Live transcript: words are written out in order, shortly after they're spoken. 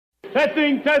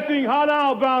Testing, hot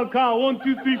outbound car, 1,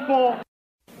 2, 3, 4.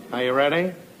 Are you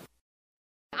ready?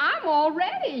 I'm all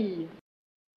ready.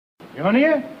 You on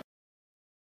here?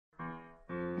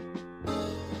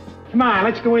 Come on,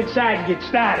 let's go inside and get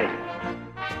started.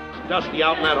 Dusty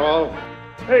out in that hall?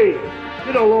 Hey,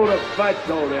 get a load of butts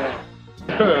over there.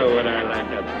 Oh, would I like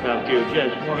to fuck you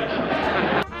just once?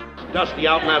 Dusty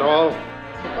out in that hall?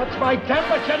 What's my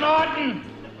temperature, Norton?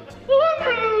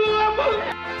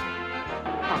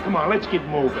 Oh, come on, let's get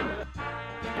moving.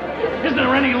 Isn't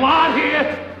there any lawn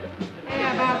here?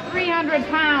 Yeah, about 300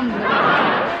 pounds.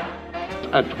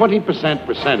 A 20%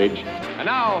 percentage. And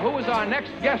now, who is our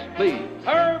next guest, please?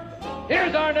 Herb,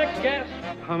 here's our next guest.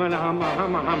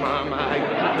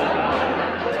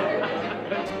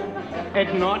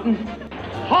 Ed Norton.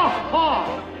 Ha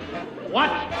ha!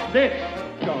 Watch this.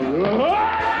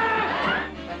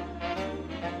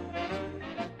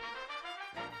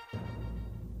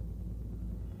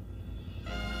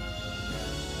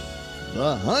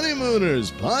 The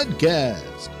Honeymooners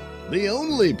Podcast, the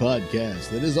only podcast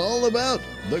that is all about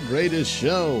the greatest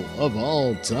show of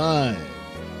all time.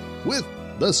 With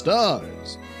the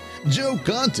stars, Joe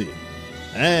Conti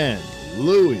and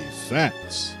Louis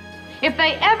Fatts. If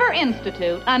they ever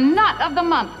institute a Nut of the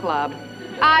Month Club,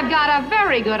 I've got a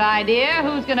very good idea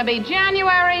who's going to be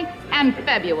January and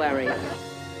February.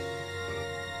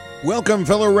 Welcome,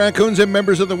 fellow raccoons and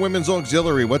members of the Women's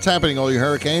Auxiliary. What's happening, all you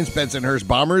Hurricanes, Bensonhurst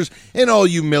Bombers, and all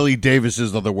you Millie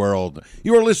Davises of the world?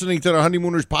 You are listening to the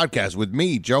Honeymooners Podcast with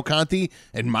me, Joe Conti,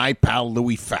 and my pal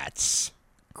Louis Fatts.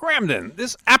 Cramden,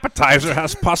 this appetizer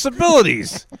has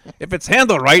possibilities. If it's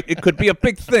handled right, it could be a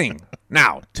big thing.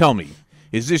 Now, tell me,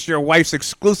 is this your wife's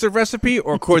exclusive recipe,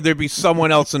 or could there be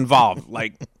someone else involved,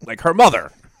 like her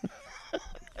mother?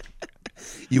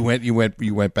 You went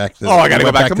back to. I got to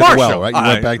go back to Marshall, well, right? You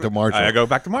went back to Marshall. I go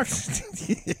back to Marshall.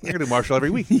 I can do Marshall every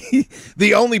week.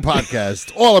 The only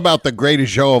podcast all about the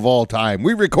greatest show of all time.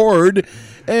 We record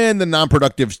in the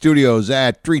non-productive studios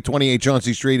at 328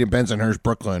 Chauncey Street in Bensonhurst,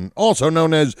 Brooklyn, also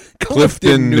known as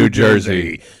Clifton, New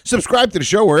Jersey. Subscribe to the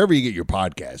show wherever you get your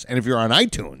podcasts. And if you're on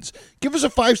iTunes, give us a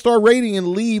 5-star rating and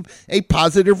leave a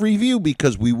positive review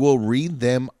because we will read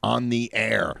them on the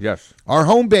air. Yes. Our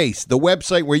home base, the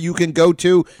website where you can go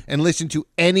to and listen to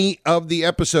any of the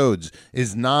episodes,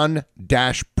 is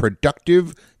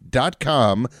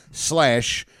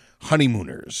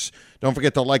non-productive.com/honeymooners. Don't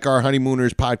forget to like our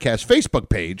Honeymooners Podcast Facebook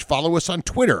page, follow us on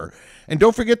Twitter, and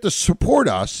don't forget to support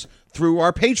us through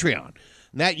our Patreon.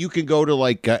 That you can go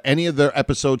to any of the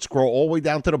episodes, scroll all the way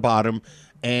down to the bottom,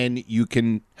 and you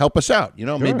can help us out. You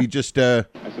know, sure. Maybe just... I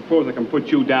suppose I can put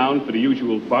you down for the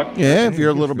usual buck. Yeah, if you're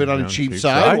a little bit on the cheap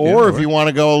side, or if you want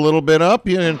to go a little bit up.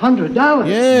 $100.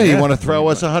 Yeah, you want to throw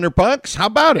us $100? How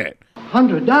about it?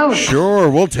 $100. Sure,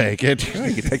 we'll take it. Sure,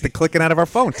 you can take the clicking out of our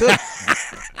phone, too.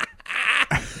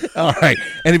 All right.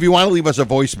 And if you want to leave us a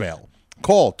voicemail,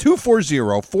 call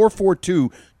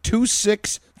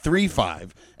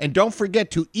 240-442-2635. And don't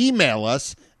forget to email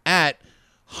us at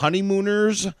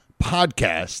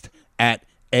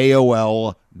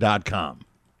honeymoonerspodcast@aol.com.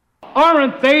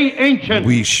 Aren't they ancient?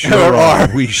 We sure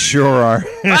are. We sure are.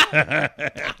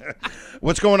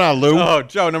 What's going on, Lou? Oh,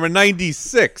 Joe, number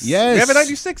 96. Yes. We have a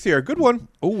 96 here. Good one.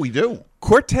 Oh, we do.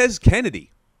 Cortez Kennedy.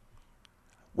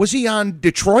 Was he on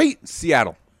Detroit?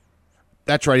 Seattle.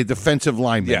 That's right, a defensive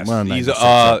lineman. Yes, well, he's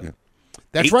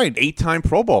that's right. 8-time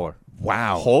Pro Bowler.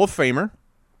 Wow. Hall of Famer.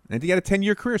 And he had a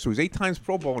 10-year career, so he was 8 times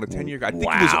Pro Bowl in a 10-year career. I think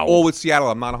Wow. he was all with Seattle.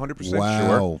 I'm not 100% sure.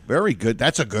 Wow, very good.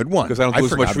 That's a good one. Because I don't do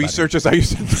as much research as I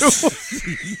used to do.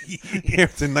 Yeah,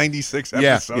 it's in 96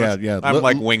 episodes. Yeah.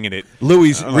 I'm winging it.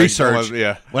 Louis' research.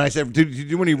 Yeah. When I said, did you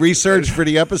do any research for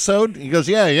the episode? He goes,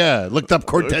 yeah. Looked up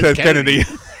Cortez Kennedy.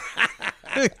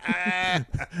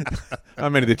 How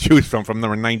many to choose from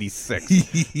number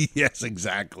 96? Yes,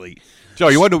 exactly. Joe,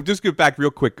 you want to just get back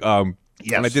real quick.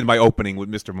 Yes. When I did my opening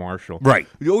with Mr. Marshall. Right.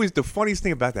 The funniest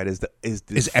thing about that is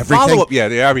everything? follow-up. Yeah,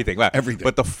 everything. Wow. Everything.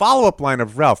 But the follow-up line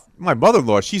of Ralph, my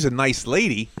mother-in-law, she's a nice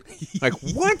lady. Like,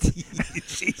 what?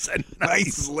 She's a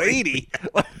nice lady.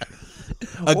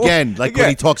 Again, when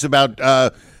he talks about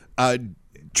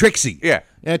Trixie. Yeah.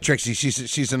 Yeah, Trixie,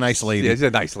 she's a nice lady. Yeah, she's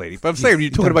a nice lady. But I'm saying, you're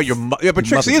talking about your mother. Yeah, but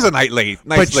Trixie is a nice lady.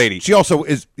 She also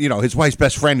is, his wife's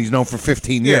best friend. He's known for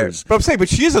 15 years. But I'm saying,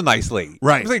 she is a nice lady.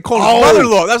 Right. I'm saying, call his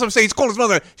mother-in-law. That's what I'm saying. He's calling his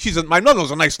mother. My mother-in-law's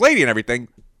a nice lady and everything.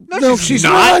 No, she's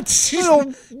not. She's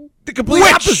the complete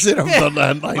opposite of the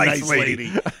nice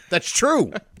lady. That's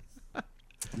true.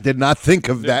 Did not think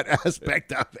of that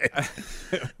aspect of it.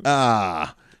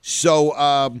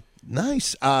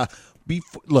 Nice.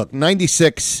 Look,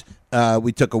 96,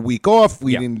 we took a week off.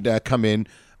 We didn't come in.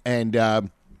 And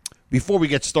before we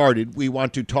get started, we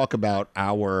want to talk about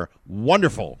our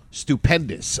wonderful,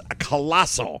 stupendous,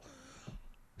 colossal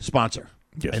sponsor.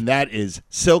 Yes. And that is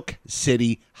Silk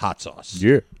City Hot Sauce.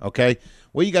 Yeah. Okay?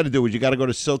 What you got to do is you got to go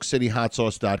to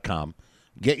silkcityhotsauce.com.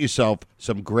 Get yourself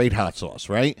some great hot sauce,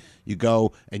 right? You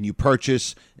go and you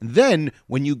purchase. And then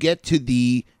when you get to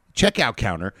the checkout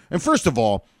counter, and first of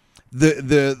all,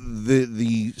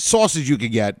 the sauces you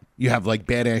can get, you have like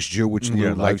Badass Jew, which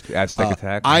Lou likes. Aztec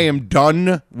Attack. I am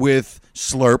done with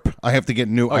Slurp. I have to get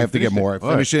new. I have to get more. I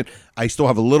finish it. I still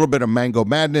have a little bit of Mango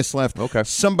Madness left. Okay.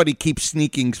 Somebody keeps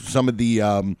sneaking some of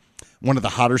the one of the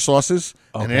hotter sauces,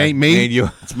 and it ain't me.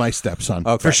 It's my stepson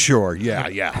for sure.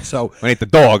 Yeah. So I ain't the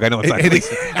dog. I know it's not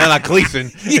Gleason. Not Gleason.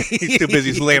 He's too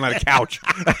busy laying on a couch.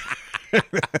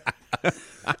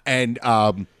 And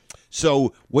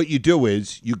so what you do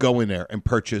is you go in there and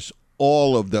purchase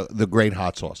all of the great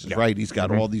hot sauces, right? He's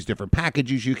got all these different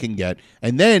packages you can get.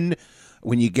 And then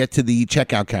when you get to the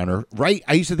checkout counter, right?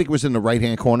 I used to think it was in the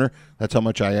right-hand corner. That's how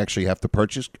much I actually have to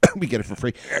purchase. We get it for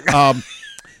free.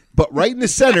 But right in the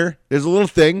center, there's a little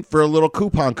thing for a little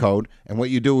coupon code. And what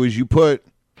you do is you put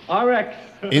RX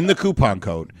in the coupon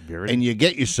code, and you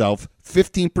get yourself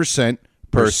 15%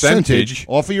 percentage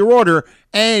off of your order,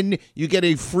 and you get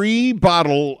a free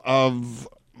bottle of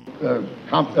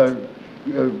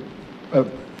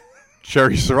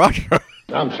Cherry Sriracha.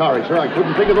 I'm sorry, sir. I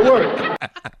couldn't think of the word.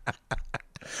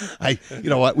 You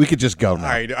know what? We could just go now. All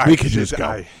right, we could just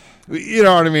go. You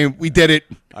know what I mean? We did it.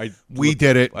 We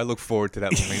did it. I look forward to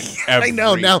that moment. I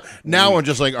know. Now I'm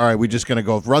just like, all right, we're just gonna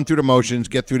go run through the motions,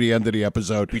 get through the end of the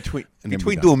episode. Between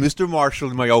doing Mr. Marshall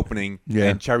in my opening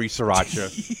and Cherry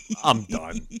Sriracha, I'm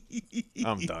done.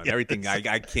 Everything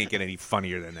I can't get any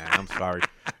funnier than that. I'm sorry.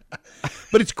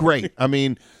 But it's great. I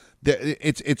mean,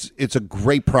 it's a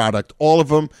great product, all of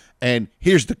them. And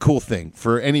here's the cool thing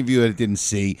for any of you that didn't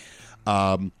see,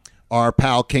 our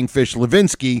pal Kingfish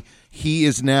Levinsky. He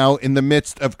is now in the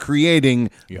midst of creating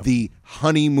the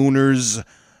Honeymooners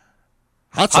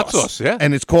hot sauce. Yeah.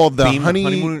 And it's called the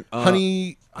honey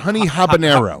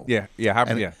habanero. Yeah.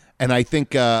 And I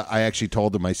think I actually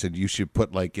told him, I said, you should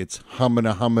put like it's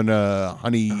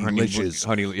honeylicious,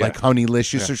 like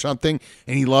honeylicious or something.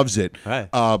 And he loves it. Right.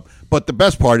 But the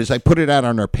best part is I put it out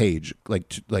on our page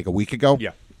like a week ago.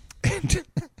 Yeah.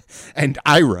 And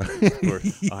Ira.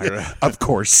 Of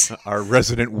course. Our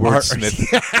resident wordsmith,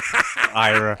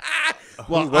 Ira.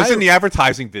 Well, was in the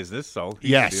advertising business, so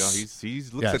he looks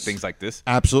at things like this.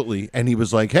 Absolutely. And he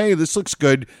was like, hey, this looks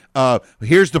good.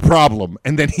 Here's the problem.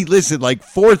 And then he listed like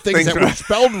 4 things that were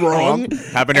spelled wrong.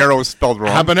 Habanero was spelled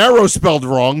wrong. Habanero spelled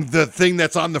wrong, the thing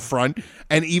that's on the front.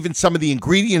 And even some of the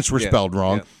ingredients were spelled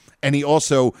wrong. Yeah. And he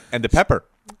also... And the pepper.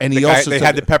 And they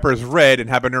had the peppers red and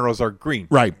habaneros are green.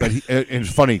 Right, but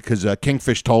it's funny because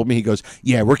Kingfish told me, he goes,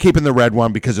 yeah, we're keeping the red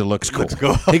one because it looks cool.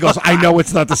 He goes, I know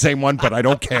it's not the same one, but I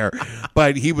don't care.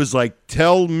 But he was like,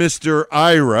 tell Mr.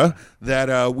 Ira that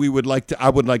I would like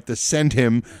to send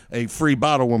him a free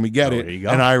bottle when we get it. There you go.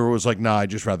 And Ira was like, nah, I'd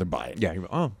just rather buy it.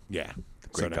 Yeah. Yeah.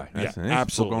 Great guy.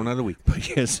 Absolutely. Going another week. But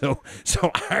yeah, so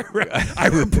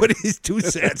Ira put his 2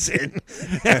 cents in.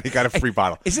 He got a free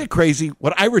bottle. Isn't it crazy?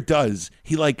 What Ira does,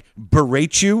 he like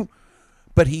berates you,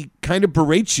 but he kind of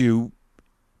berates you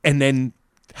and then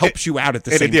helps you out at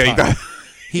the same time.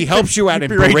 He helps you out and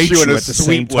berates you at the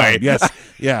same time. Yes.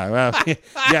 Yeah. Well,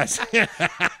 yes.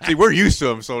 See, we're used to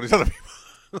him, so these other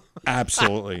people.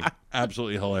 Absolutely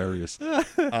hilarious.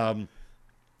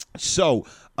 So,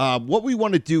 what we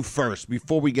want to do first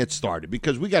before we get started,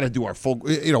 because we got to do our full,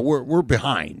 we're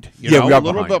behind. We are a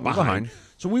little bit behind.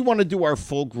 So we want to do our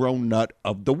full-grown nut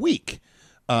of the week.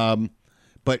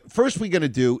 But first, we're going to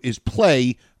do is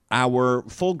play our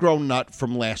full-grown nut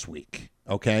from last week.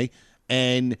 Okay,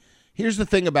 and here's the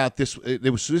thing about this: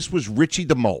 this was Richie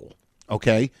the Mole.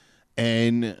 Okay,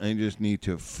 and I just need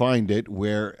to find it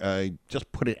where I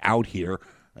just put it out here.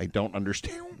 I don't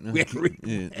understand where it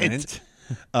went.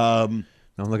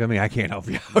 Don't look at me. I can't help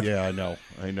you out. Yeah,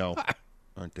 I know.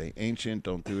 Aren't they ancient?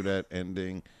 Don't do that.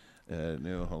 Ending.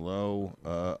 No,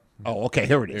 hello. Okay.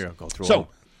 Here it is. Go through so,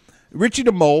 Richie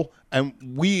the Mole, and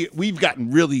we've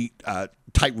gotten really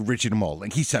tight with Richie the Mole.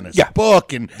 Like he sent us a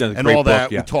book and all that.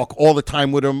 Book, yeah. We talk all the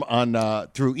time with him on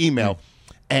through email.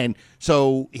 And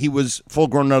so he was full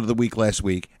grown nut of the week last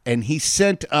week, and he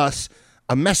sent us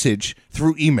a message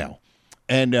through email,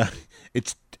 and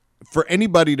it's. For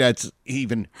anybody that's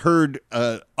even heard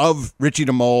of Richie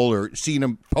the Mole or seen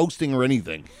him posting or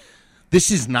anything,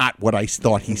 this is not what I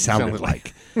thought he sounded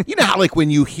like. You know how like when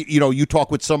you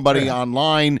talk with somebody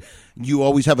online, you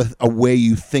always have a way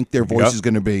you think their voice is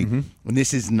going to be. Mm-hmm. And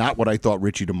this is not what I thought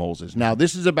Richie the Mole's is. Now,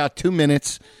 this is about 2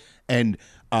 minutes, and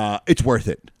it's worth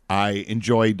it. I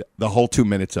enjoyed the whole 2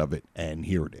 minutes of it, and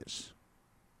here it is.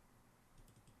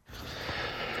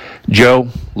 Joe,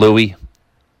 Louie,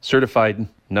 certified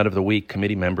Nut of the Week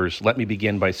committee members, let me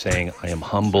begin by saying I am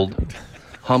humbled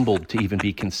to even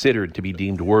be considered to be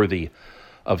deemed worthy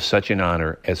of such an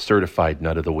honor as certified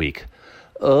Nut of the Week.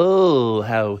 Oh,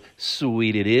 how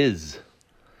sweet it is.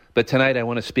 But tonight I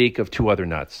want to speak of two other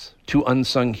nuts, two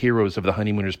unsung heroes of the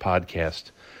Honeymooners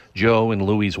podcast, Joe and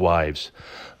Louie's wives.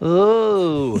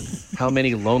 Oh, how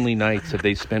many lonely nights have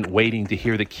they spent waiting to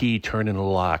hear the key turn in the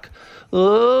lock?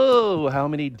 Oh, how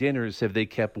many dinners have they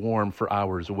kept warm for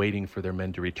hours waiting for their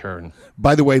men to return?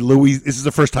 By the way, Louis, this is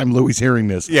the first time Louis hearing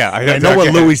this. Yeah, I know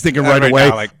what Louis thinking right away.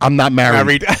 Now, like, I'm not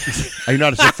married. I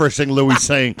know that's the first thing Louis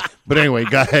saying. But anyway,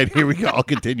 go ahead. Here we go. I'll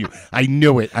continue. I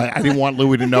knew it. I didn't want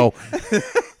Louis to know.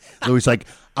 Louis like,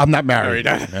 I'm not married.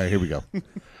 All right, here we go.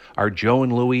 Are Joe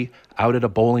and Louie out at a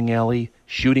bowling alley,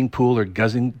 shooting pool, or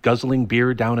guzzling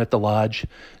beer down at the lodge?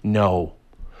 No.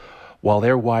 While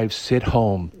their wives sit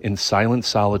home in silent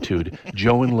solitude,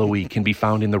 Joe and Louie can be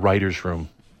found in the writer's room.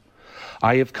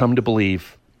 I have come to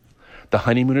believe the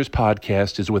Honeymooners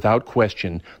podcast is without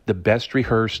question the best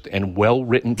rehearsed and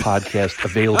well-written podcast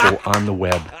available on the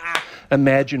web.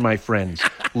 Imagine, my friends,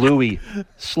 Louie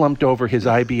slumped over his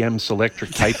IBM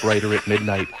Selectric typewriter at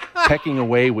midnight, pecking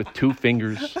away with 2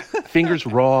 fingers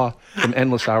raw from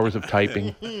endless hours of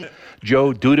typing.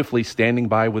 Joe dutifully standing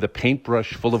by with a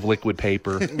paintbrush full of liquid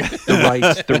paper. The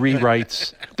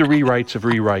rights, the rewrites of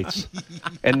rewrites.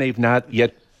 And they've not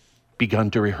yet begun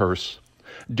to rehearse.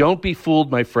 Don't be fooled,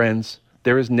 my friends.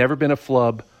 There has never been a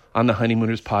flub on the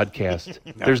Honeymooners podcast.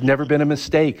 No. There's never been a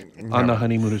mistake on the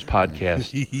Honeymooners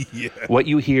podcast. Yeah. What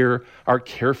you hear are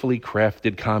carefully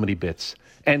crafted comedy bits,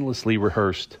 endlessly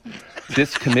rehearsed.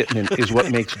 This commitment is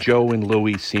what makes Joe and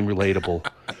Louie seem relatable.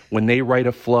 When they write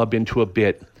a flub into a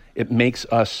bit, it makes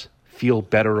us feel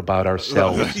better about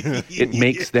ourselves. It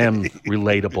makes them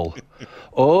relatable.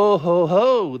 Oh, ho,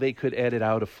 ho, they could edit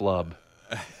out a flub.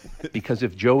 Because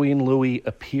if Joey and Louie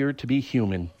appear to be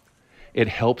human, it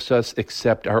helps us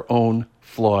accept our own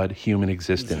flawed human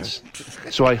existence.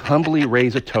 So I humbly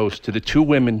raise a toast to the 2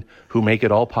 women who make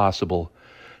it all possible.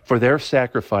 For their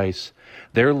sacrifice,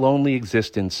 their lonely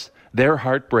existence, their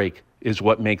heartbreak is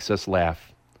what makes us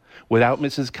laugh. Without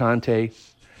Mrs. Conte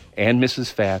and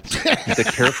Mrs. Fats, the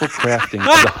careful crafting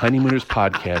of the Honeymooners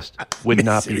podcast would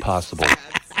not be possible.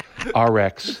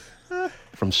 RX,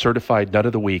 from Certified Nut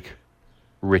of the Week,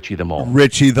 Richie the Mole.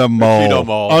 Richie the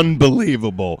Mole.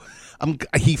 Unbelievable.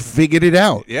 He figured it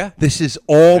out. Yeah. This is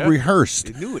all rehearsed.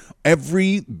 He knew it.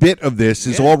 Every bit of this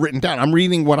is all written down. I'm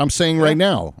reading what I'm saying right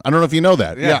now. I don't know if you know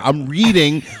that. Yeah, I'm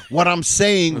reading what I'm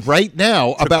saying right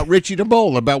now about Richie the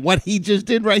Mole, about what he just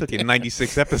did right there.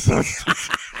 96 episodes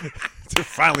to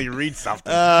finally read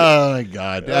something. Oh, my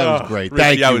God. That was great. Richie,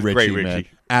 Thank you, was Richie, great, man. Richie.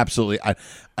 Absolutely.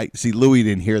 I see, Louis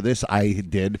didn't hear this. I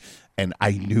did. And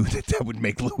I knew that would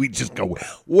make Louis just go,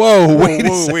 whoa, wait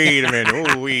a minute.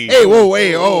 Oh, wait. Hey, whoa,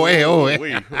 wait, oh, hey, oh,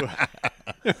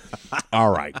 hey.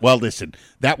 All right. Well, listen,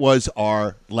 that was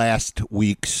our last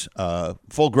week's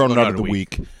full-grown nut of the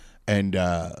week. And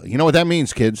you know what that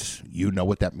means, kids? You know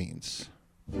what that means.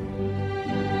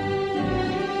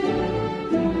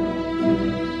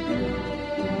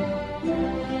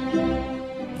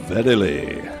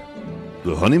 Verily.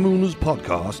 The Honeymooners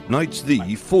podcast knights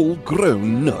the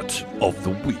full-grown nut of the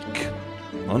week.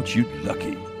 Aren't you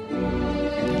lucky?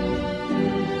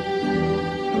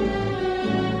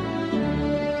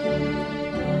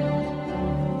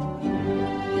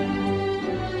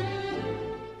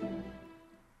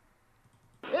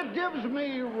 It gives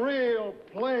me real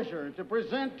pleasure to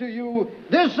present to you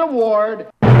this award.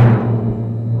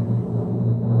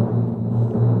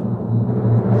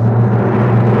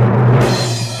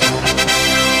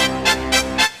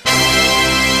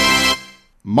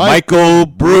 Michael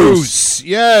Bruce.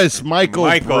 Yes,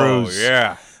 Michael Bruce.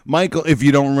 Yeah. Michael, if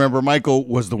you don't remember, Michael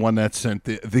was the one that sent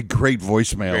the great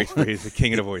voicemail. He's the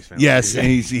king of the voicemail. Yes, and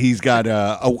he's got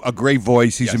a great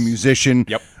voice. He's a musician.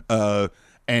 Yep.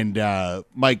 And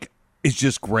Mike is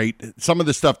just great. Some of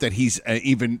the stuff that he's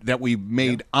that we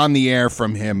made on the air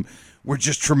from him were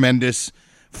just tremendous,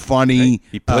 funny.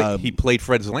 He played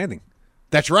Fred's Landing.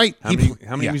 That's right.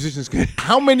 How many musicians could?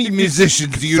 How many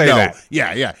musicians do you say know? That?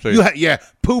 Yeah. So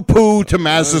Poo Poo to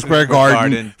Madison Square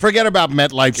Garden. Forget about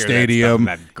MetLife Stadium.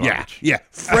 Yeah.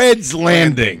 Fred's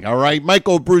Landing. All right.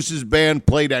 Michael Bruce's band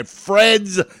played at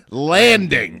Fred's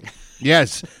Landing.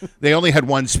 Yes. They only had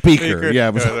one speaker. Yeah,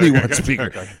 it was only one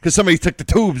speaker because somebody took the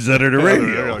tubes out of the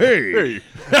radio. Hey.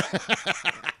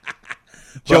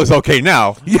 Joe's okay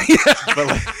now. Yeah.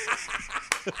 But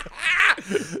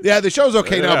Yeah, the show's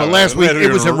okay now, but last week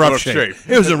it was in rough shape.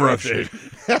 It was in rough shape.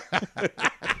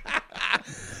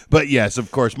 But yes,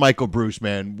 of course, Michael Bruce,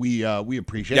 man, we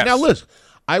appreciate it. Now, listen,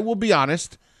 I will be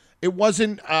honest, it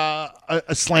wasn't a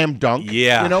slam dunk.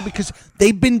 Yeah. You know, because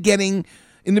they've been getting,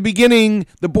 in the beginning,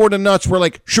 the Board of Nuts were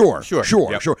like, sure.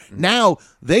 Now,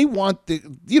 they want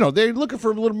they're looking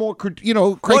for a little more,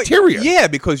 criteria. Well, yeah,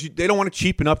 because they don't want to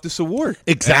cheapen up this award.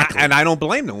 Exactly. And I don't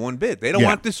blame them one bit. They don't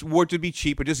want this award to be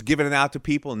cheap or just giving it out to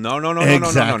people. No.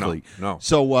 Exactly. No.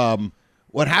 So,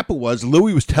 what happened was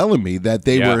Louis was telling me that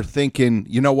they were thinking,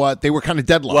 you know what, they were kind of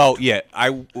deadlocked. Well, yeah,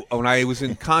 when I was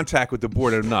in contact with the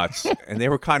Board of Nuts, and they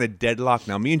were kind of deadlocked.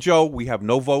 Now, me and Joe, we have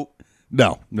no vote.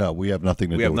 No, we have nothing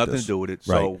to do with it. We have nothing to do with it,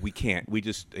 so Right. we can't. We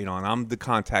just, and I'm the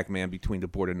contact man between the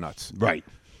Board of Nuts. Right.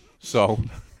 So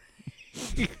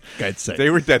I'd say. they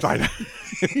were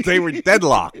they were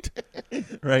deadlocked.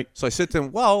 Right. So I said to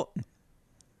them, well,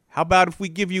 how about if we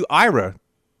give you Ira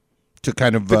To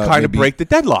kind of to break the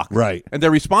deadlock? Right. And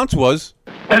their response was,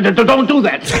 Don't do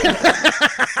that.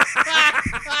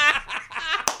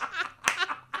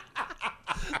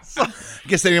 I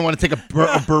guess they didn't want to take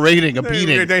a berating, a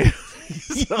beating.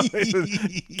 So they said,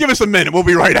 give us a minute, we'll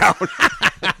be right out.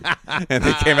 And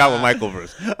they came out with Michael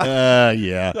Bruce.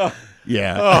 Yeah.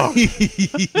 Oh.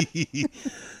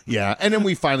 Yeah. And then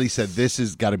we finally said, this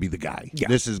has got to be the guy. Yeah.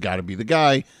 This has got to be the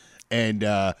guy. And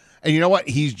you know what?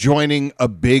 He's joining a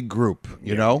big group,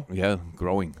 you know? Yeah,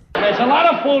 growing. There's a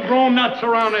lot of full-grown nuts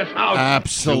around this house.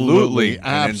 Absolutely.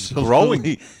 And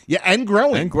growing. Yeah, and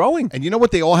growing. And growing. And you know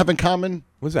what they all have in common?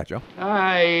 What's that, Joe?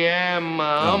 I am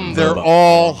humble. They're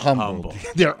all humbled.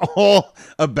 They're all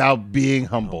about being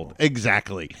humbled.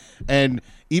 Exactly. And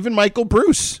even Michael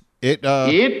Bruce. It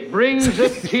brings a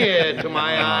tear to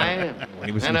my eye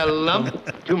and a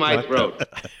lump to my throat.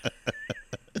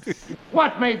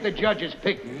 What made the judges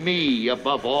pick me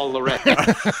above all the rest?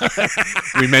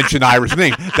 We mentioned Ira's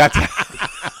name. That's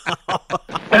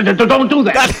Don't do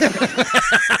that.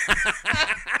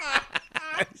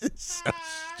 so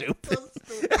stupid.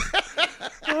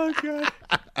 oh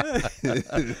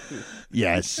god.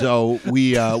 Yeah, so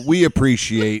we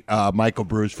appreciate Michael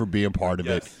Bruce for being part of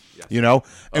it. You know,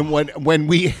 and when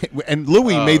we and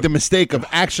Louis made the mistake of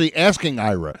actually asking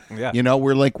Ira. Yeah. You know,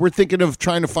 we're thinking of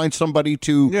trying to find somebody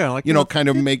to kind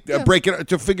of make break it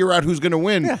to figure out who's going to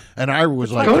win. Yeah. And Ira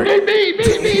was like,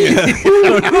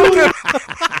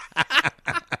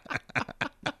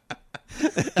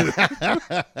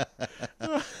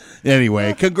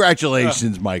 Anyway,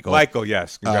 congratulations, Michael. Michael,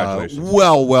 yes, congratulations.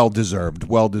 Well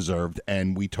deserved,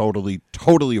 and we totally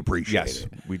appreciate it. Yes,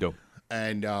 we do.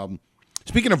 And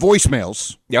speaking of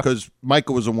voicemails, because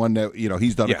Michael was the one that,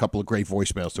 he's done a couple of great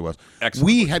voicemails to us. Excellent.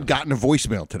 We had gotten a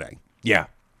voicemail today. Yeah.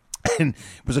 And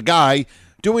it was a guy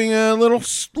doing a little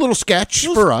sketch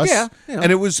for us. Yeah.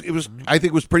 And it was I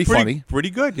think it was pretty funny. Pretty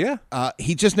good, yeah.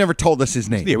 He just never told us his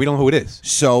name. Yeah, we don't know who it is.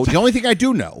 So the only thing I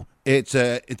do know, it's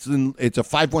a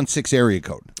 516 area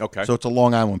code. Okay. So it's a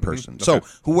Long Island person. Okay. So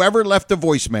whoever left the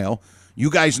voicemail,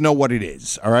 you guys know what it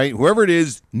is. All right. Whoever it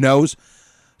is knows.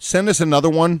 Send us another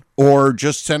one, or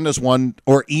just send us one,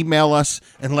 or email us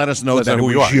and let us know that it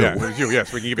was you. Yeah, it was you.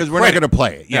 Yes, we can give you because we're not going to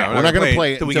play it. Yeah, we're not going to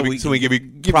play it until we give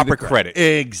you proper credit.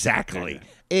 Exactly.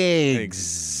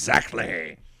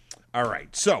 Exactly. All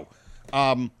right. So,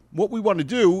 what we want to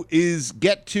do is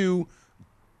get to,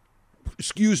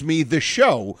 the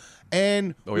show,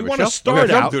 and we want to start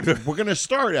out. We're going to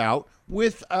start out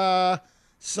with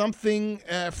something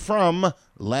from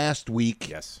last week.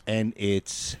 Yes. And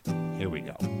it's, here we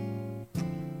go.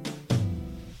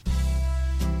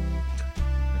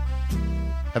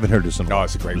 Haven't heard this in a while.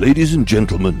 It's a great one. Ladies and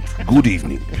gentlemen, good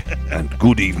evening. And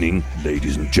good evening,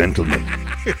 ladies and gentlemen.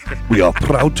 We are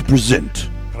proud to present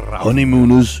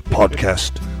Honeymooners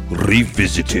Podcast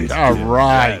Revisited. All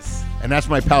right. Yes. And that's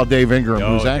my pal Dave Ingram,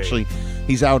 who's actually,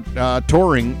 he's out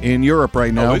touring in Europe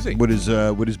right now is he? with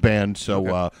his band.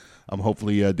 So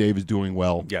hopefully Dave is doing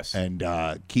well. Yes. And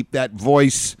keep that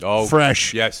voice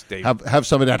fresh. Yes, Dave. Have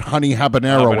some of that honey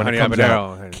habanero when it comes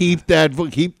out. Keep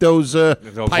those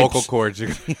vocal cords.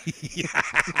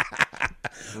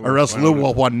 Or else Lou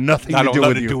will want nothing to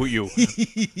do with you.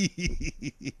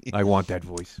 I want that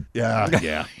voice.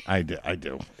 Yeah, I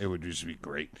do. It would just be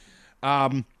great.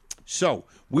 So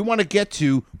we want to get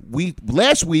to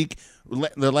last week,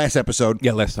 the last episode.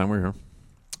 Yeah, last time we were here.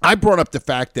 I brought up the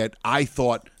fact that I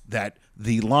thought that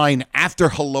the line after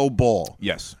Hello Ball.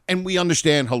 Yes. And we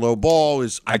understand Hello Ball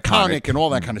is iconic and all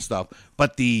that kind of stuff.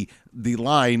 But the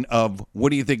line of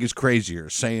what do you think is crazier,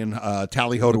 saying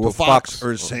tally ho to a fox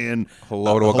or saying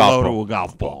hello to a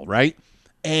golf ball, right?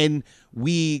 And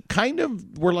we kind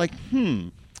of were like,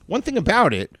 one thing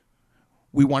about it,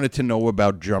 we wanted to know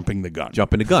about jumping the gun.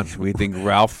 Jumping the gun. We think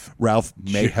Ralph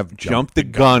may have jumped the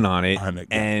gun on it, on it.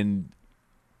 And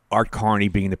Art Carney,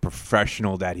 being the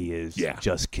professional that he is,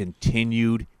 just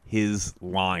continued his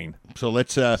line. So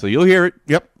let's. So you'll hear it.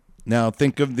 Yep. Now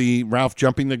think of the Ralph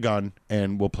jumping the gun,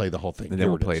 and we'll play the whole thing. And then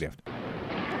we'll play it after.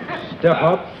 Step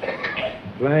up.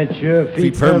 Plant your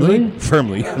Feet firmly.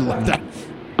 Firmly. I love that.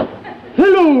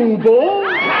 Hello, boy.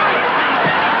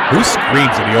 Who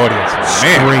screams in the audience? Man.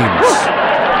 Screams.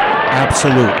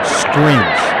 Absolute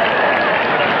screams.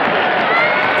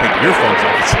 Take the earphones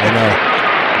off. I know.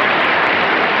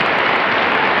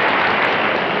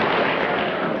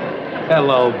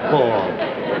 Hello, Paul.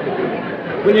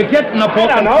 Will you get in the book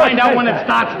and find out when it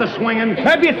starts to swinging?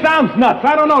 Maybe it sounds nuts.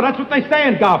 I don't know. That's what they say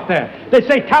in golf there. They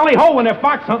say tally ho when they're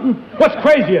fox hunting. What's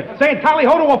crazier, saying tally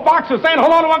ho to a fox or saying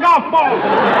hello to a golf ball?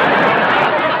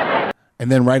 And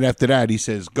then right after that, he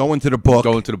says, go into the book,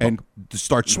 and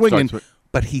start swinging.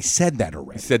 But he said that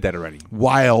already.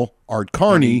 While Art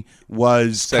Carney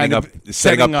was setting up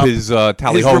his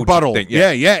tally ho rebuttal thing.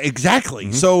 Yeah, exactly.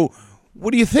 Mm-hmm. So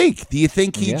what do you think? Do you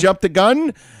think he jumped the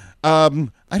gun?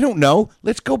 I don't know.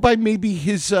 Let's go by maybe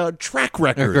his track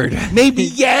record. Maybe,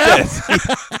 yeah.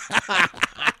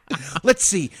 Let's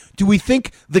see. Do we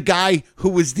think the guy who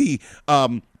was the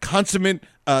consummate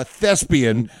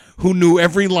thespian who knew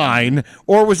every line,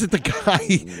 or was it the guy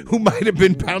who might have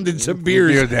been pounding some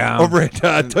beers over at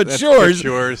Touch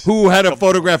Shores, who had a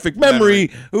photographic memory,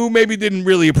 who maybe didn't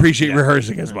really appreciate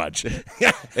rehearsing as much?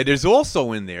 And there's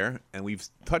also in there, and we've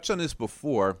touched on this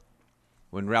before,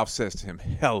 when Ralph says to him,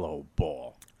 hello,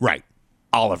 ball. Right.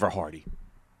 Oliver Hardy.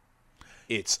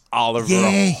 It's Oliver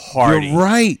Hardy. You're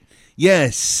right.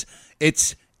 Yes.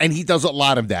 And he does a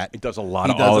lot of that. He does a lot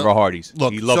of Oliver Hardys.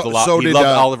 Look, he loved he loved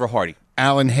Oliver Hardy.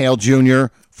 Alan Hale Jr.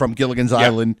 from Gilligan's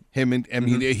Island. Him and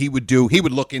he would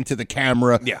look into the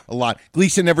camera a lot.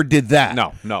 Gleason never did that.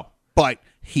 No. But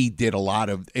he did a lot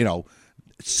of,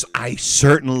 I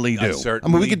certainly do.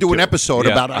 We could do an episode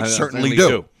about I certainly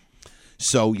do.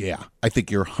 So, I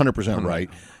think you're 100% right.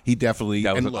 He definitely...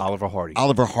 That was Oliver Hardy.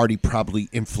 Oliver Hardy probably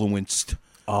influenced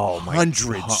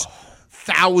hundreds,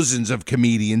 thousands of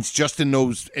comedians just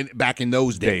back in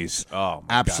those days. Oh,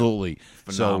 my absolutely. God.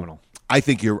 Phenomenal. So, I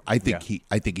think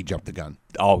he jumped the gun.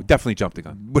 Oh, definitely jumped the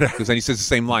gun. Because then he says the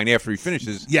same line after he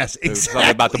finishes. Yes, exactly. Something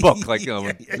about the book, like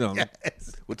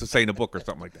what to say in the book or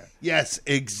something like that. Yes,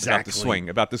 exactly.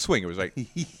 About the swing. It was like,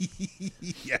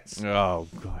 yes. Oh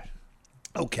God.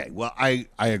 Okay, well, I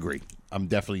agree. I'm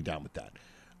definitely down with that.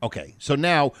 Okay, so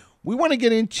now we want to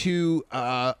get into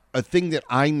a thing that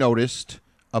I noticed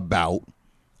about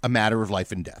A Matter of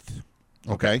Life and Death.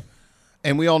 Okay?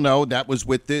 And we all know that was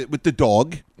with the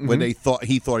dog when he thought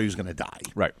he was going to die.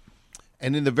 Right.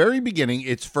 And in the very beginning,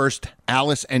 it's first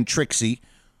Alice and Trixie.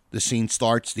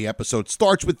 The episode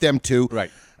starts with them two.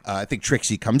 Right. I think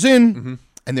Trixie comes in.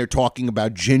 And they're talking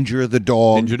about Ginger the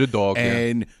dog.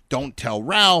 And don't tell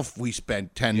Ralph. We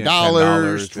spent $10,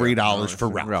 $3 for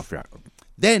Ralph.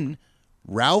 Then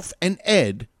Ralph and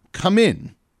Ed come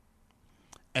in.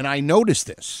 And I noticed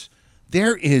this.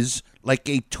 There is like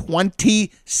a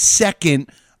 20-second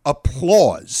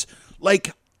applause.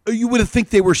 Like, you would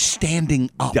think they were standing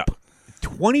up. Yeah.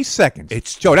 20 seconds.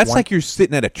 It's Joe, that's like you're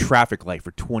sitting at a traffic light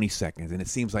for 20 seconds, and it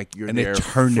seems like you're there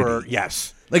eternity. For...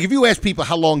 Yes. Like, if you ask people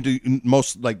how long do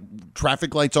most,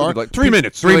 traffic lights are? Like 3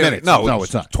 minutes. 3 minutes. No,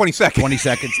 it's not. 20 seconds. 20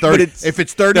 seconds. 30. If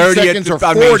it's 30 seconds or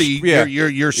 40,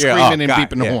 you're screaming and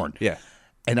beeping the horn. Yeah.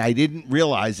 And I didn't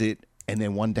realize it. And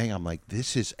then one day I'm like,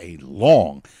 this is a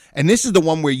long. And this is the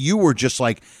one where you were just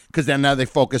like, because then now they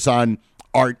focus on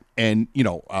Art and,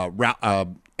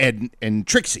 Ed and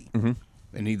Trixie. Mm-hmm.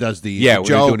 And he does the joke.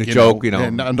 Doing a joke,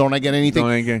 And don't I get anything?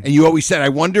 And you always said, I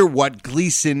wonder what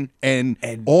Gleason and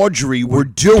Audrey were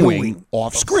doing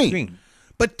off screen.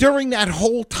 But during that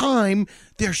whole time,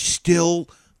 they're still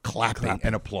clapping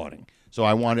and applauding. So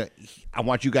I want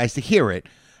you guys to hear it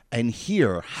and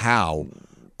hear how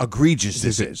egregious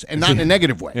this is, and not in a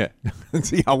negative way. Yeah.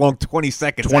 See how long 20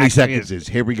 seconds 20 seconds is.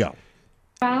 Here we go.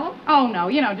 Well, oh, no,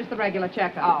 just the regular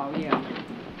checkup. Oh, yeah.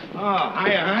 Oh,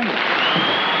 hiya, hon.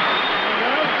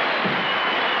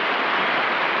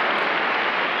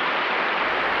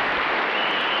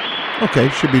 Okay,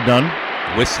 should be done.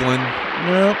 Whistling.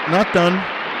 No, not done.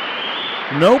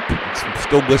 Nope. It's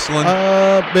still whistling.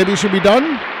 Maybe it should be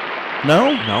done.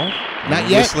 No, not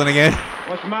yet. Whistling again.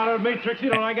 What's the matter with me, Trixie?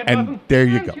 Don't I get and nothing? There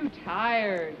you go. I'm too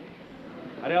tired.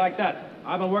 How do you like that?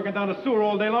 I've been working down the sewer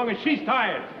all day long, and she's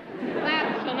tired.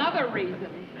 That's another reason.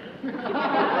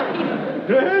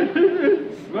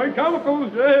 Very comical.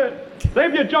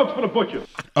 Save your jokes for the butcher.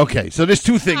 Okay, so there's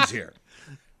two things here.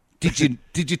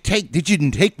 did you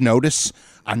take notice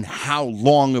on how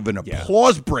long of an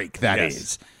applause break that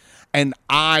is? And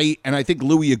I think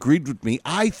Louis agreed with me.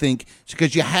 I think it's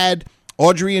because you had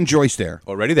Audrey and Joyce there.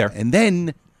 Already there. And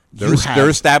then they're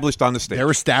established on the stage.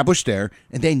 They're established there.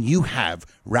 And then you have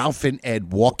Ralph and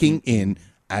Ed walking in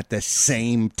at the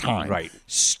same time. Right.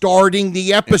 Starting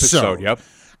the episode. Yep.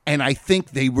 And I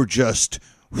think they were just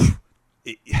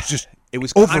it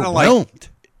was kind of overwhelmed.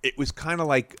 It was kind of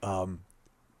like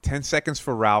 10 seconds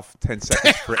for Ralph, 10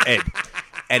 seconds for Ed.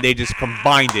 And they just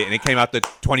combined it, and it came out to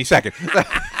 20 seconds.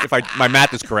 If my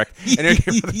math is correct. And it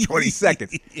came out to 20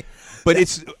 seconds. But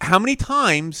it's how many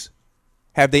times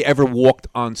have they ever walked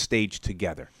on stage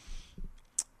together?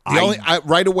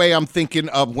 Right away, I'm thinking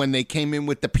of when they came in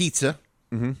with the pizza.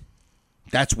 Mm-hmm.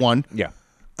 That's one. Yeah.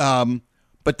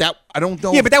 But that I don't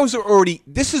know. Yeah, but that was already.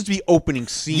 This is the opening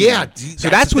scene. Yeah, so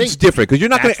that's what's different because you're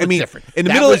not going to. I mean, in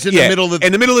the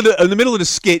middle of the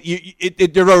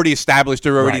skit, they're already established.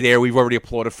 They're already there. We've already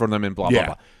applauded for them and blah blah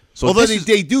blah. So although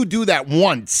they do that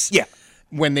once. Yeah.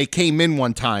 When they came in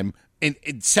one time. And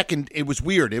second, it was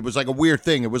weird. It was like a weird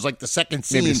thing. It was like the second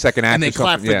scene, maybe the second act, and they or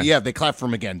clapped. something. They clapped for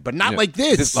him again, but not like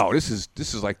this.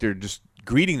 This is like they're just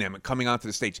greeting them and coming onto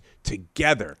the stage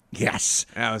together. Yes,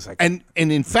 and I was like, and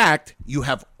in fact, you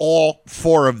have all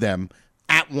four of them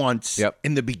at once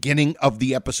in the beginning of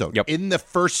the episode, in the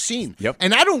first scene.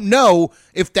 And I don't know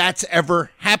if that's ever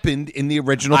happened in the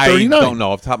original 39. I don't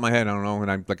know. Off the top of my head, I don't know.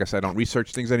 And like I said, I don't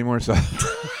research things anymore, so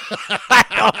I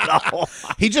don't know.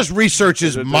 He just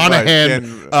researches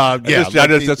Monahan.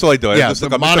 That's all I do. I just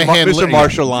look up Mr.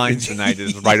 Marshall lines, and I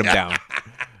just write them down.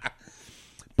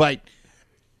 But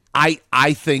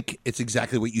I think it's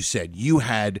exactly what you said. You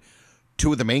had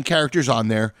two of the main characters on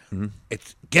there. Mm-hmm.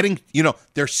 It's getting,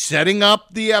 they're setting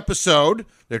up the episode.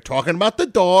 They're talking about the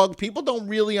dog. People don't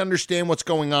really understand what's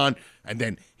going on. And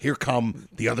then here come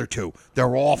the other two.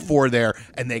 They're all four there,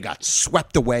 and they got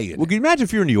swept away. Well, can you imagine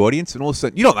if you're in the audience and all of a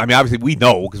sudden, obviously we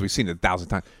know because we've seen it 1,000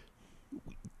 times.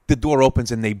 The door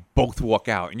opens and they both walk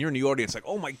out, and you're in the audience like,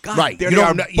 oh my god! Right, you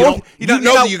know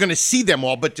that you're going to see them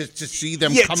all, but just to see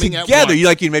them coming together.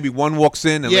 Maybe one walks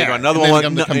in and later another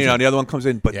one. The other one comes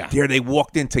in, but there they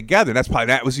walked in together.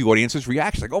 That was the audience's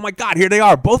reaction. Like, oh my god, here they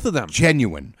are, both of them.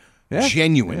 Genuine. Yeah.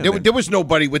 Genuine. Yeah, there was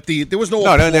nobody with there was no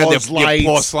applause lights.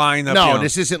 Applause line up, no,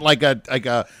 this isn't like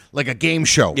a game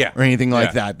show or anything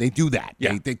like that. They do that.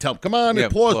 Yeah. They tell, come on,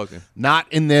 applause. Not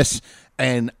in this.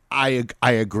 And I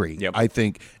agree. Yep. I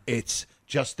think it's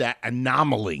just that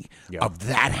anomaly of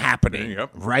that happening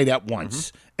right at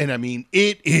once. Mm-hmm. And I mean,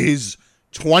 it is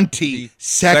 20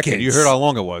 seconds. You heard how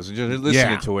long it was. Just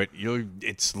listening to it,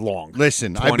 it's long.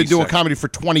 Listen, I've been doing comedy for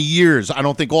 20 years. I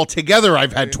don't think altogether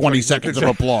I've had 20 seconds of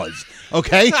applause.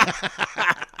 Okay?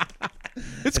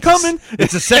 It's coming.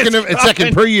 It's a second. It's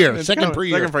second per year. Second per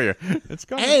year. It's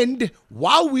coming. And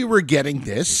while we were getting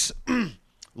this,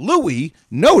 Louis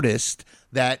noticed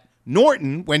that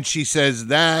Norton, when she says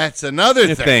that's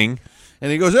another thing,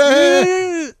 and he goes,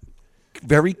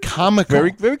 very comical.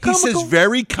 Very comical. He says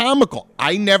very comical.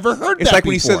 I never heard that. It's like before.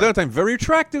 when he said the other time, very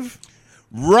attractive.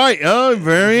 Right.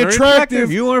 Very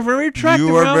attractive. You are very attractive.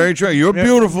 You are very attractive. You're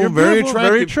beautiful. Very attractive.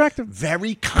 Very attractive.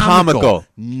 Very comical.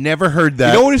 Never heard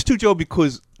that. You know what it's too, Joe?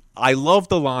 Because I love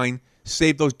the line,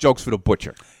 save those jokes for the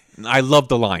butcher. I love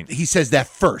the line. He says that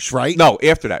first, right? No,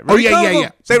 after that. Oh,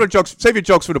 yeah. Save your jokes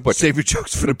for the butcher. Save your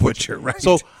jokes for the butcher, right.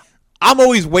 So I'm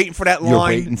always waiting for that line. You're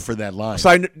waiting for that line. So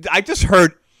I just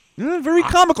heard very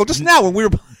comical just now when we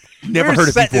were never heard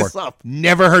it before.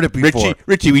 Never heard it before.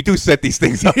 Richie, we do set these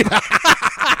things up.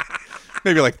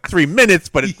 Maybe like 3 minutes,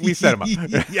 but we set them up.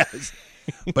 Yes.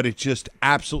 But it's just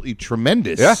absolutely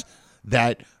tremendous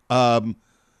that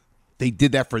they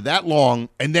did that for that long,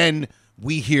 and then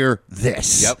we hear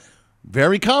this. Yep.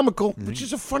 Very comical, which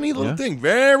is a funny little thing.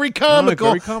 Very comical.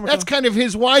 Very comical. That's kind of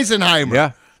his Weisenheimer.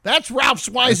 Yeah. That's Ralph's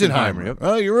Weisenheimer. Yep.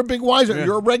 Oh, you're a big Weisenheimer. Yeah.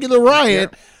 You're a regular Riot.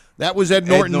 Yeah. That was Ed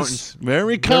Norton's.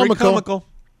 Very comical. Very comical.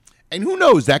 And who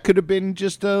knows? That could have been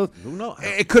just Who knows?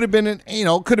 It could have been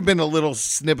could have been a little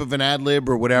snip of an ad lib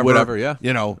or whatever. Whatever, yeah.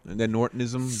 And then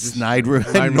Nortonism.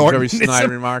 Very snide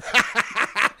remark.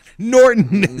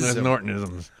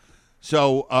 Nortonism.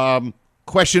 So,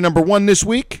 question number 1 this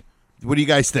week. What do you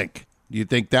guys think? Do you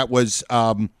think that was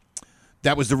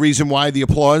the reason why the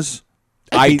applause?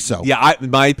 I think so. Yeah,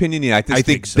 in my opinion, I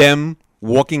think so. Them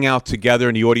walking out together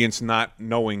and the audience not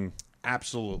knowing.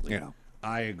 Absolutely. Yeah.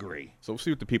 I agree. So we'll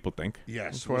see what the people think.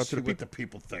 Yes, we'll see what the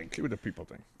people think. See what the people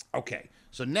think. Okay,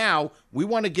 so now we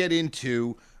want to get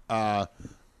into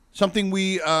something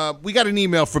we got an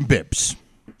email from Bibbs.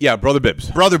 Yeah, Brother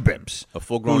Bibbs. Brother Bibbs. A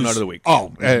full-grown nut of the week.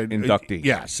 Oh, inductee.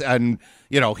 Yes, and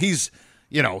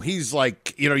he's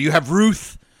like, you have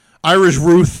Ruth, Irish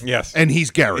Ruth, yes, and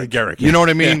he's Garrick. Garrick, you know what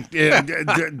I mean?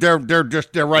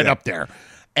 They're right up there,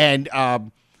 and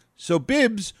so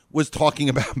Bibbs was talking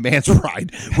about Man's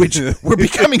Pride, which we're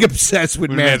becoming obsessed with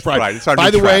Man's Pride.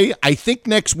 By the way, I think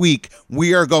next week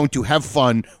we are going to have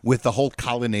fun with the whole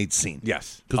colonnade scene.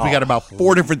 Yes, because we got about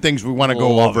 4 different things we want to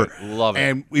go over. Love it.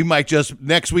 And we might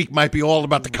next week might be all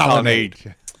about the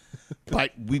colonnade.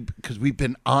 But because we've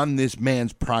been on this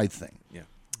Man's Pride thing. Yeah.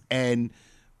 And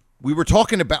we were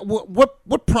talking about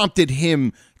what prompted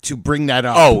him to bring that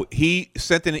up. Oh, he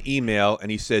sent in an email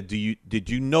and he said, did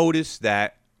you notice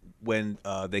that when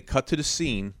they cut to the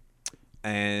scene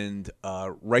and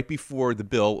right before the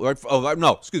bill, right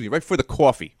before the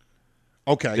coffee,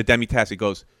 okay, the demi-tasse,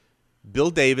 goes,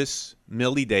 Bill Davis,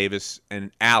 Millie Davis,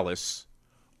 and Alice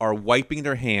are wiping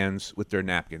their hands with their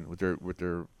napkin, with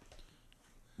the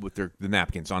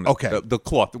napkins on the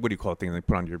cloth. What do you call it? Thing they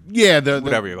put on your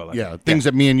whatever you call it. Things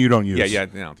that me and you don't use. I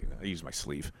don't do that. I use my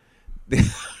sleeve.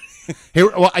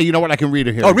 Here, well, you know what? I can read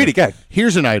it here. Oh, read it, go ahead.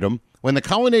 Here's an item. When the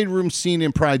colonnade room scene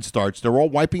in Pride starts, they're all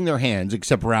wiping their hands,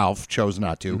 except Ralph chose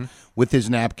not to, with his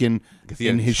napkin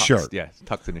in his shirt. Yeah,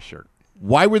 tucked in his shirt.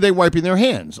 Why were they wiping their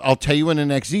hands? I'll tell you in the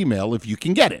next email if you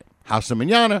can get it. House of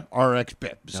Manana, RX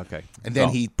Bibbs. Okay. And then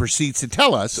he proceeds to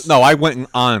tell us. No, I went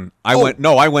on. I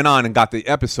went on and got the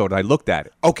episode. I looked at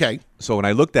it. Okay. So when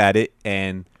I looked at it,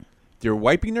 and they're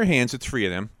wiping their hands, the 3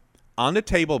 of them, on the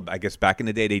table. I guess back in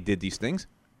the day they did these things.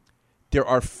 There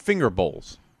are finger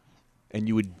bowls, and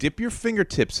you would dip your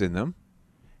fingertips in them,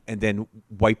 and then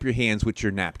wipe your hands with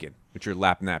your napkin, with your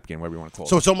lap napkin, whatever you want to call it.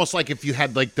 So it's almost like if you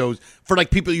had like those for like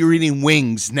people you're eating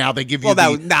wings. Now they give you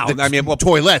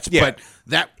toilets, but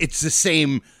it's the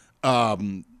same.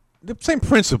 The same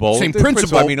principle. Same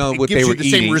principle. I mean, what they were the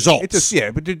eating. same results.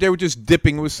 But they were just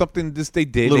dipping. It was something they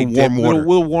did.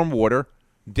 Little warm water.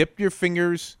 Dip your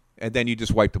fingers, and then you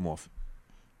just wipe them off.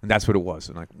 And that's what it was.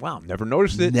 And like, wow, never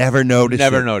noticed it. Never noticed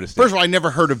it. First of all, I never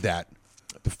heard of that.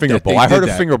 The finger bowl. I heard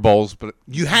of finger bowls, but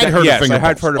you had heard of finger bowls. Yes, I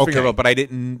had heard of finger bowl, but I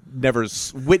never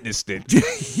witnessed it.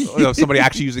 Somebody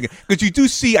actually using it. Because you do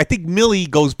see, I think Millie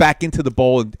goes back into the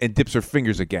bowl and dips her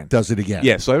fingers again. Does it again.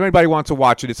 Yeah, so if anybody wants to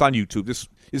watch it, it's on YouTube. This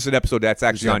is an episode that's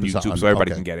actually on YouTube, so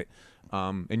everybody can get it.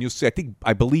 And you'll see,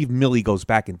 I believe Millie goes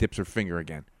back and dips her finger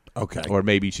again. Okay. Or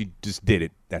maybe she just did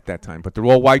it at that time. But they're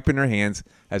all wiping their hands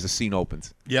as the scene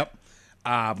opens. Yep.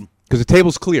 Because the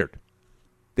table's cleared.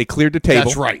 They cleared the table.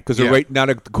 That's right. Because right now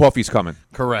the coffee's coming.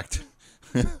 Correct.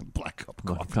 Black cup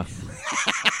of coffee.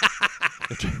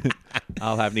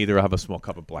 I'll have a small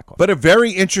cup of black coffee. But a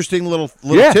very interesting little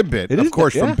tidbit, of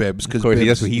course, from Bibbs.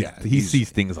 Because he sees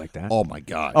things like that. Oh, my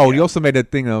God. Oh, he also made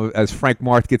that thing as Frank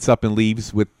Marth gets up and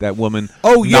leaves with that woman.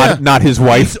 Oh, yeah. Not his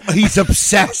wife. He's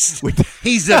obsessed.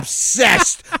 He's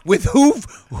obsessed with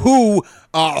who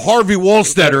Harvey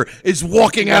Wallstetter is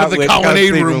walking out of the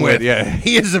colonnade room with. Yeah.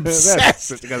 He is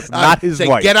obsessed. Not his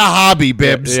wife. Get a hobby,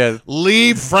 Bibbs. Yeah.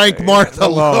 Leave Frank Marth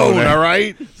alone, all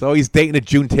right? So he's dating a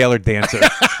June Taylor dancer.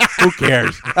 Who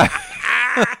cares?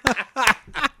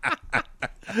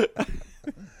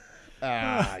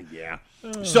 Yeah.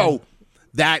 So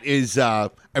that is,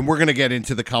 and we're going to get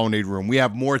into the colonnade room. We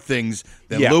have more things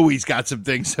that Louie's got some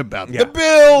things about the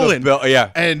bill. And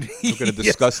we're going to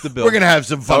discuss the bill. We're going to have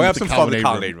some fun with the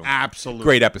colonnade room. Absolutely.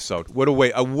 Great episode. What a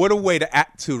way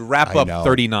to wrap up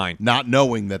 39. Not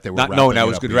knowing that they were Not knowing I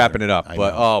was wrapping it up.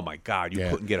 But, oh, my God, you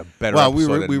couldn't get a better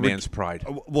episode than Man's Pride.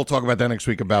 We'll talk about that next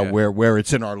week about where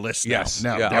it's in our list now. Yes.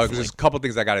 There's a couple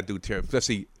things I got to do, too.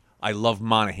 Especially, I love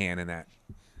Monahan in that.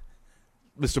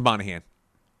 Mr. Monahan.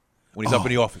 When he's up in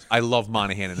the office, I love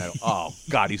Monahan in that. Oh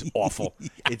God, he's awful.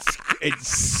 It's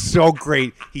so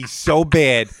great. He's so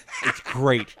bad. It's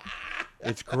great.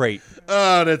 It's great.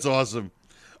 Oh, that's awesome.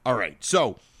 All right,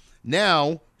 so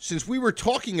now since we were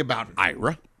talking about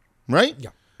Ira, right?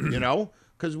 Yeah.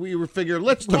 Because we were figuring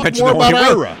let's talk more about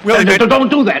Ira. Don't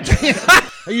do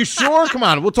that. Are you sure? Come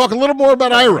on, we'll talk a little more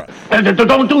about Ira.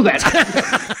 Don't do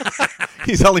that.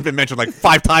 He's only been mentioned like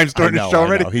 5 times during the show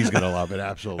already. He's going to love it,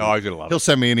 absolutely. Oh, he's going to love it. He'll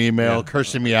send me an email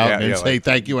cursing me out and say,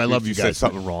 thank you, I love you guys.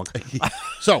 Said something wrong.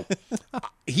 So,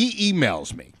 he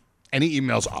emails me, and he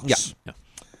emails us. Yeah.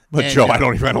 But Joe, I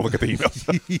don't look at the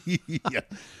emails. Yeah.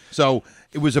 So,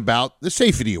 it was about the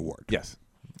Safety Award. Yes.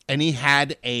 And he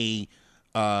had a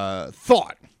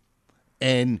thought,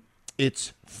 and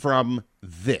it's from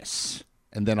this.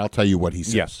 And then I'll tell you what he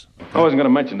says. Yes. I wasn't going to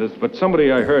mention this, but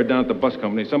somebody I heard down at the bus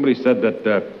company, somebody said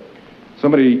that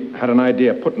somebody had an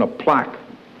idea of putting a plaque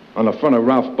on the front of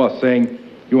Ralph's bus saying,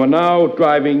 "You are now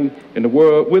driving in the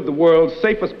world with the world's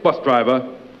safest bus driver,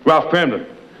 Ralph Cramden."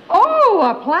 Oh,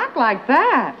 a plaque like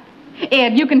that.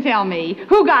 Ed, you can tell me.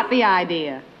 Who got the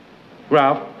idea?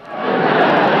 Ralph.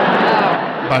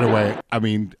 By the way, I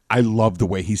mean, I love the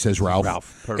way he says Ralph.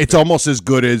 Ralph, perfect. It's almost as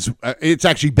good as, it's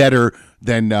actually better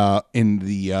than in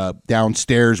the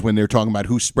downstairs when they're talking about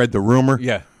who spread the rumor.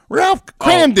 Yeah. Ralph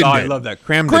Cramden did. I love that.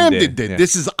 Cramden did. Yeah.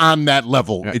 This is on that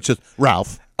level. Yeah. It's just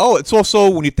Ralph. Oh, it's also,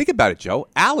 when you think about it, Joe,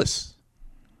 Alice.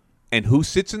 And who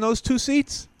sits in those two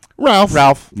seats?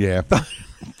 Ralph. Yeah.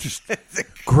 Just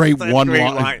great one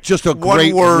line. Just a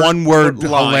great one word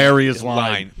hilarious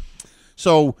line.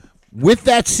 So with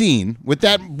that scene, with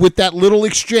that little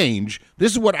exchange,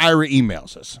 this is what Ira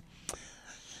emails us.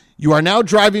 You are now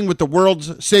driving with the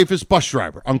world's safest bus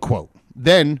driver, unquote.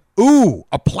 Then, ooh,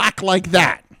 a plaque like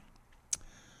that.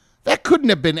 That couldn't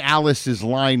have been Alice's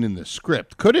line in the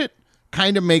script, could it?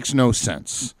 Kind of makes no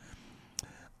sense.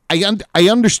 I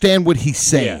understand what he's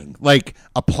saying. Yeah. Like,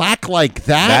 a plaque like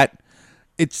that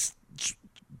it's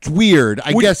weird.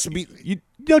 I guess. You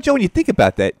know, Joe, when you think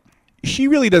about that, she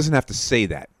really doesn't have to say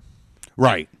that.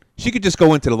 Right. She could just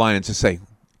go into the line and just say,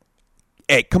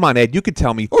 "Hey, come on, Ed, you could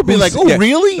tell me." Or be like, "Oh,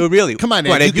 really? Oh, really? Come on,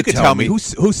 Ed, you could tell me who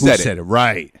said it."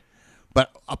 Right.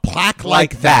 But a plaque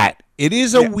like that, it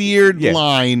is a weird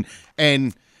line,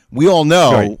 and we all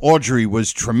know Audrey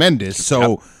was tremendous.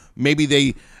 So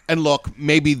maybe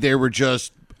maybe they were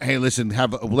just, hey, listen,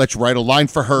 let's write a line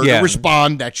for her to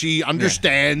respond that she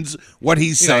understands what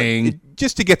he's saying.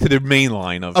 Just to get to the main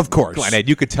line of course. Come on, Ed,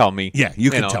 you could tell me. Yeah,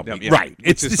 you can tell me. Right.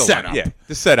 It's the setup. Yeah,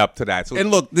 the setup to that. So, and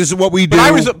look, this is what we do.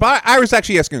 But I was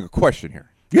actually asking a question here.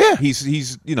 Yeah, he's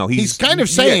kind of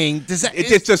saying, it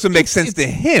just doesn't make sense to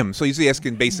him. So he's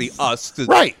asking basically us.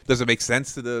 Right? Does it make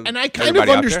sense to the? And I kind of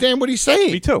understand what he's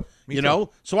saying. Me too. You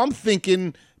know, so I'm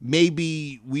thinking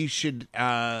maybe we should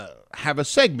have a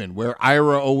segment where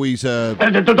Ira always. Don't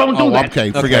do that.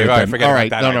 Okay, forget it. Then. All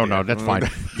right, no, that's fine.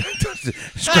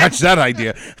 Scratch that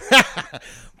idea.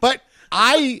 But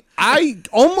I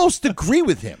almost agree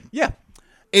with him. Yeah.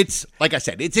 It's, like I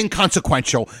said, it's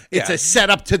inconsequential. It's a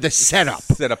setup to the setup.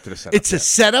 It's a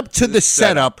setup to the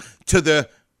setup to the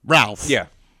Ralph. Yeah.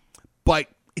 But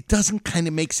it doesn't kind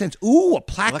of make sense. Ooh, a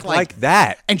plaque like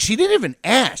that. And she didn't even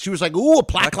ask. She was like, ooh, a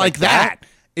plaque like that.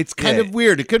 It's kind of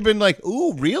weird. It could have been like,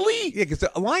 ooh, really? Yeah, because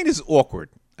the line is awkward.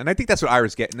 And I think that's what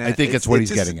Ira's getting at. I think that's what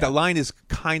he's getting at. The line is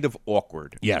kind of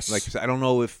awkward. Yes. Like, I don't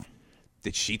know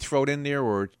did she throw it in there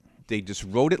or they just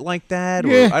wrote it like that, or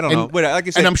yeah. I don't know. But like I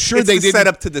said, and I'm sure they didn't set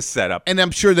up to the setup, and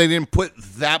I'm sure they didn't put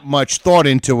that much thought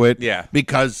into it. Yeah,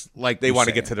 because like they want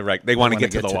to get to the right, they want to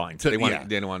get to the line. They want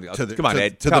to. Come on,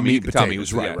 Ed. Tell me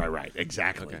who's right.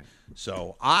 Exactly. Okay.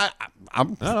 So I'm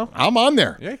on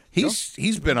there. Yeah,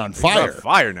 he's been on fire. He's on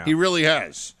fire now. He really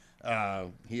has.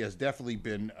 He has definitely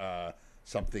been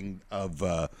something of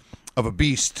a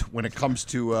beast when it comes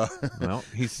to. Well,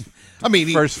 he's. I mean,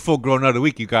 first full grown out of the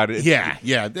week. You got it.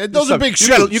 Yeah. Those are big.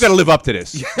 You got to live up to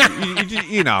this.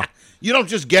 you know. You don't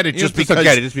just get it just because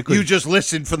you just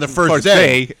listened from the first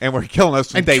day, and we're killing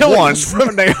us from day one.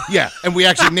 Yeah, and we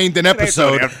actually named an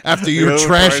episode after you were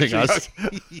trashing us.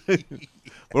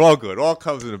 But all good. All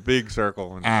comes in a big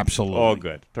circle. And absolutely. All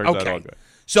good. Turns out all good.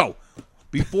 So,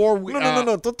 before we...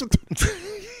 No. Don't.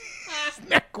 Isn't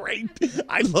that great?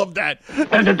 I love that.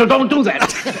 Don't do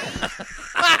that.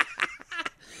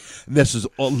 This is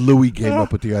Louis came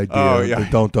up with the idea. Oh, yeah.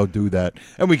 Don't do that,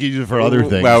 and we can use it for other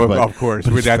things. Well, but, of course,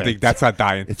 that's not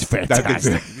dying. It's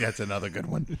fantastic. That's another good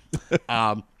one.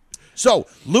 So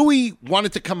Louis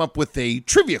wanted to come up with a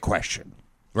trivia question,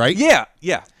 right?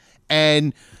 Yeah.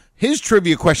 And his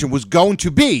trivia question was going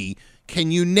to be: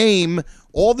 can you name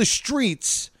all the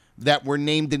streets that were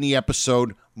named in the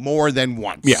episode more than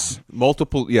once? Yeah,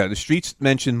 multiple. Yeah, the streets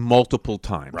mentioned multiple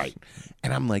times. Right.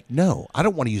 And I'm like, no, I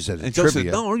don't want to use that as trivia. Said,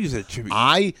 no, don't use that as trivia.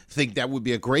 I think that would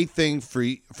be a great thing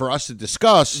for us to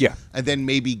discuss. Yeah. And then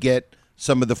maybe get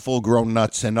some of the full-grown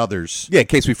nuts and others. Yeah, in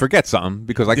case we forget something,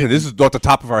 because like this is off the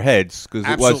top of our heads, because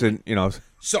it wasn't,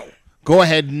 So, go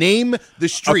ahead, name the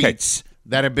streets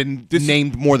that have been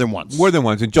named more than once. More than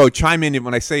once. And Joe, chime in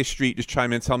when I say a street. Just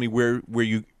chime in, and tell me where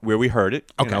we heard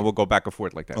it. Okay. We'll go back and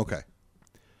forth like that. Okay.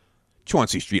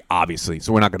 Chauncey Street, obviously.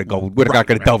 So we're not going to go. We're not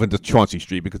going to delve into Chauncey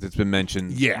Street because it's been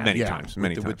mentioned many times.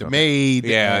 With the maid.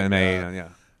 Yeah, and the maid. Yeah.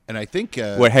 And I think.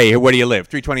 Where do you live?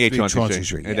 328 Chauncey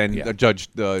Street. And then Judge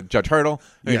Hurdle.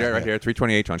 Right here,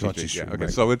 328 Chauncey Street. Yeah. Okay.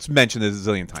 Right. So it's mentioned a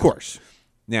zillion times. Of course.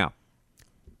 Now,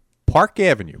 Park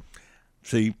Avenue.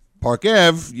 See, Park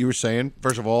Ave. You were saying,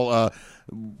 first of all,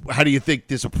 how do you think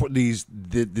this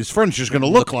furniture is going to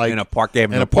look like in a Park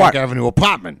Avenue? In a Park Avenue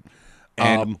apartment.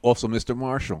 And also Mr.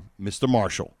 Marshall.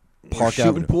 Park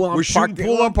Avenue. We're shooting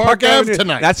pool on Park Avenue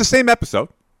tonight. That's the same episode.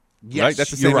 Yes, right?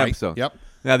 That's the same episode. Yep.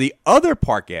 Now, the other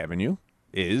Park Avenue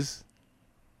is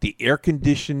the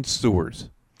air-conditioned sewers.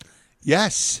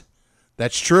 Yes,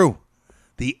 that's true.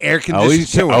 The air-conditioned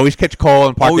sewer. Always catch coal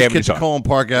on Park Always Avenue. catch coal on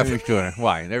Park Avenue.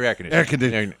 Why? They're air-conditioned.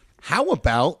 Air-conditioned. How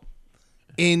about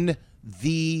in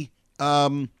the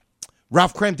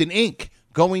Ralph Crampton Inc.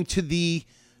 going to the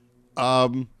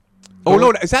no,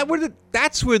 is that where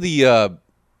that's where the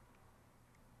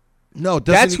no,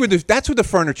 that's where the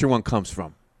furniture one comes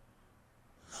from.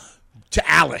 To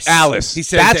Alice. He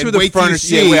said that's where the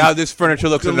furniture. How this furniture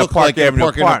looks in the Park Park Avenue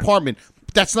apartment.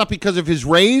 That's not because of his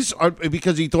raise, or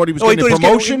because he thought he was getting a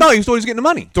promotion. He thought he was getting the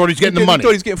money. He thought he was getting the money. He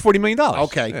thought he was getting $40 million.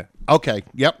 Okay. Yeah. Okay.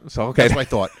 Yep. So okay, that's what I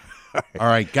thought. All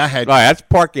right, go ahead. All right, that's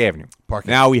Park Avenue.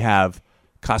 Now we have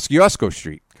Kosciuszko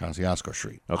Street. Kosciuszko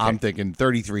Street. Okay. I'm thinking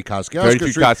 33 Kosciuszko Street.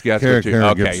 33 Kosciuszko Street.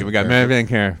 Okay, we got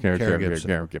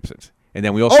Karen Gibson's. And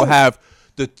then we also have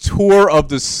the tour of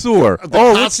the sewer.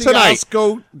 It's tonight.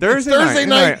 Thursday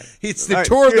night. It's the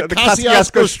tour of the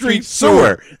Kosciuszko Street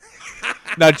sewer.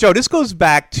 Now, Joe, this goes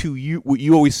back to what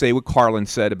you always say, what Carlin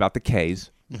said about the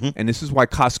K's, and this is why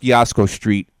Kosciuszko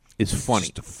Street is funny.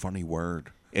 It's just a funny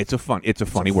word. It's a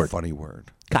funny word. Funny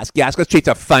word. Kosciuszko Street's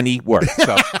a funny word.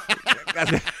 So,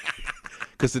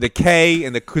 because of the K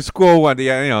and the school one,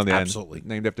 absolutely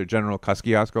named after General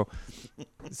Kosciuszko.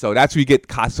 So that's where you get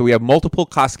So we have multiple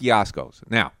Kosciuszkos.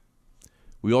 Now,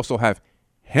 we also have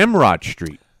Hemrod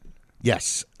Street.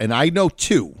 Yes, and I know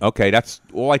two. Okay, that's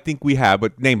all I think we have,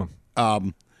 but name them.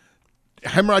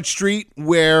 Hemrod Street,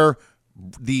 where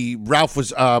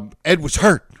Ed was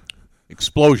hurt.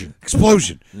 Explosion.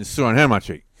 In the sewer on Hemrod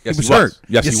Street. Yes, he was hurt.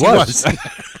 Yes, he was.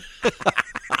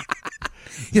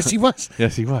 Yes, he was.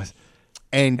 Yes, he was.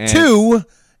 And two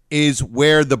is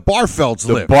where the Barfelds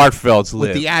live. The Barfelds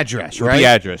live. With the address, right? The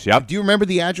address, yep. Do you remember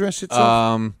the address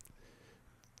itself?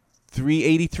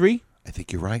 383? I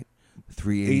think you're right.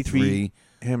 383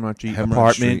 Hemrod Street,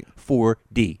 apartment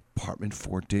 4D. Apartment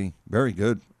 4D. Very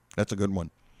good. That's a good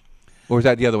one. Or is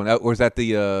that the other one? Or is that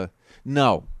the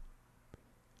no.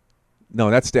 No,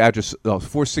 that's the address.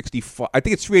 465. I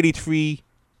think it's 383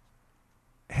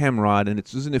 Hemrod, and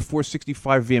isn't it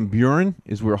 465 Van Buren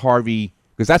is where Harvey,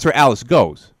 because that's where Alice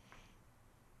goes.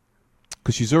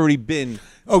 Because she's already been.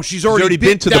 Oh, she's already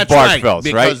been to the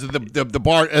Barfelds, right? Because of the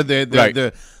bar,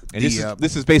 right. And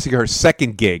this is basically her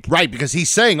second gig, right? Because he's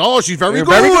saying, "Oh, she's very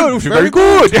good. She's very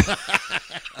good.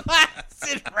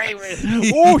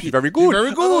 Oh, she's very good.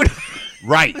 Very good."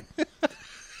 Right.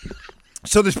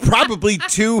 So there's probably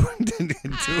two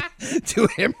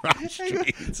Hemrod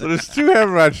Streets. So there's two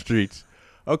Hemrod Streets.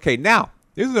 Okay, now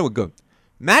here's another good.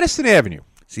 Madison Avenue.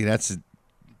 See, that's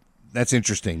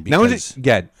interesting because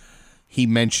now he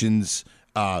mentions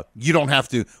you don't have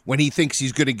to when he thinks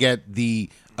he's going to get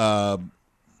the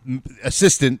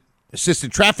assistant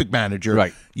traffic manager.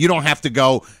 Right. You don't have to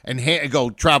go and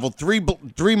travel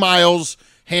 3 miles.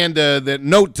 Hand the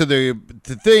note to the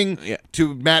thing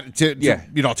to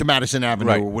Madison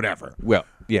Avenue or whatever. Well,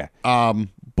 yeah.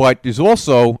 But there's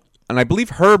also, and I believe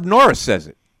Herb Norris says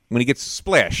it when he gets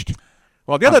splashed.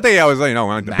 Well, the other day I was,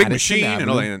 on the big machine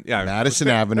Avenue, Madison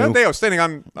Avenue. The other day I was standing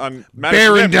on Madison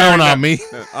bearing Avenue, down on me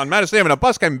on Madison Avenue. A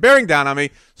bus came bearing down on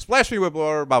me, splashed me with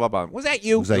blah blah blah. Was that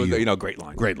you? Was that you? Great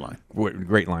line. Great line.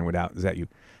 Great line. Without is that you?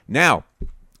 Now,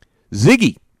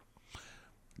 Ziggy.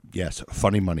 Yes,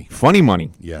 funny money. Funny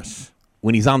money. Yes.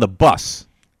 When he's on the bus,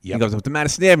 yep. He goes up to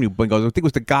Madison Avenue, but he goes, I think it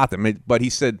was to Gotham. But he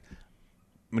said,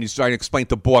 when he's trying to explain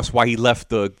to boss why he left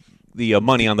the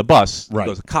money on the bus, right. He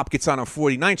goes, a cop gets on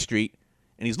 49th Street,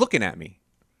 and he's looking at me.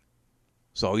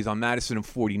 So he's on Madison and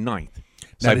 49th.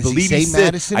 So now, I believe he said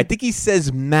Madison? I think he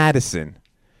says Madison.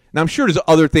 Now, I'm sure there's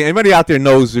other things. Anybody out there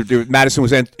knows that Madison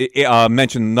was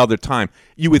mentioned another time.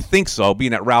 You would think so,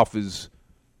 being that Ralph is,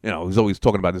 he's always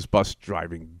talking about his bus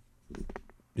driving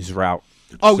his route.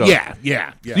 Oh, so,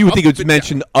 yeah. You would think it's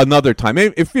mentioned another time.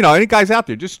 If any guys out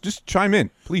there, just chime in.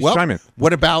 Please chime in.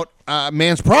 What about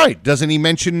Man's Pride? Doesn't he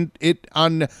mention it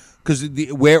on? Because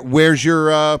where's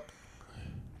your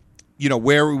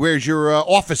where's your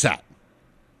office at?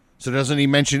 So doesn't he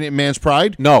mention it in Man's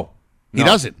Pride? No, he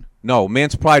doesn't. No,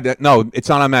 Man's Pride. No, it's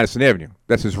on Madison Avenue.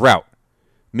 That's his route.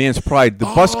 Man's Pride. The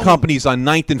bus company's on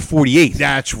 9th and 48th.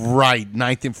 That's right,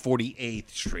 9th and 48th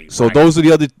Street. So those are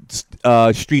the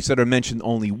other streets that are mentioned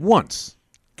only once.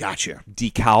 Gotcha.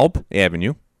 DeKalb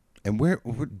Avenue. And where?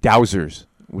 Dowsers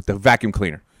with the vacuum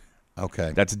cleaner.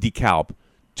 Okay. That's DeKalb.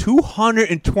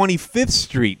 225th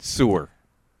Street sewer.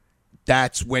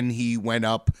 That's when he went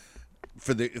up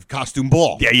for the costume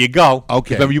ball. There you go.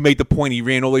 Okay. Remember you made the point he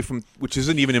ran all the way from, which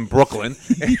isn't even in Brooklyn.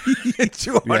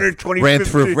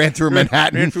 225th ran through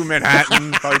Manhattan. Ran through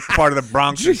Manhattan, probably part of the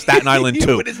Bronx, and Staten Island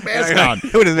too. With his mask on.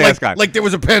 With his mask on. Like there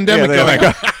was a pandemic going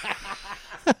on.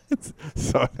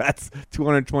 So that's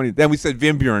 220. Then we said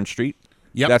Van Buren Street.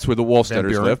 Yep. That's where the Wallsteaders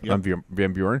Buren, live. yep. On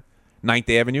Van Buren. 9th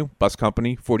Avenue, Bus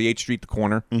Company. 48th Street, the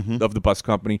corner of the Bus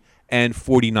Company. And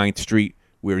 49th Street,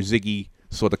 where Ziggy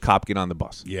saw the cop get on the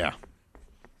bus. Yeah.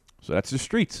 So that's the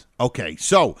streets. Okay,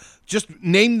 so just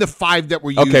name the 5 that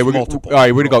were used Okay, multiple. all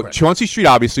right, we're going to go. Chauncey Street,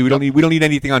 obviously. We don't need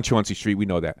anything on Chauncey Street. We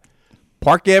know that.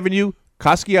 Park Avenue,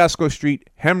 Kosciuszko Street,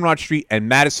 Hemrod Street, and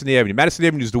Madison Avenue. Madison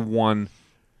Avenue is the one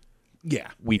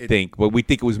we think. But we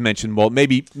think it was mentioned, well,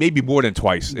 maybe more than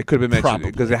twice. It could have been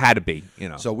mentioned because it had to be.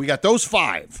 So we got those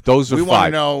 5. Those are we 5. We want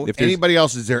to know if anybody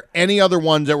else, is there any other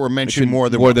ones that were mentioned more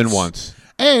than once?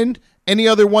 And any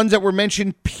other ones that were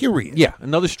mentioned, period. Yeah,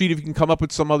 another street if you can come up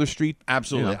with some other street.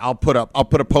 Absolutely. I'll put a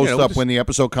post up when the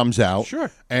episode comes out. Sure.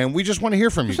 And we just want to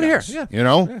hear from you guys. Yeah. You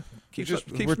know? Yeah. Keeps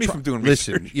me from doing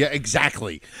Listen, research. yeah,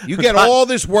 exactly. You get all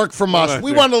this work from us.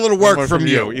 We want a little work from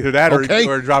you. Either that okay?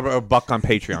 or drop a buck on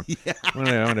Patreon. One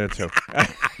of the two.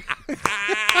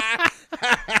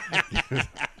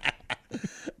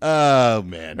 Oh,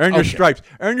 man. Earn your stripes.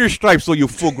 Earn your stripes so you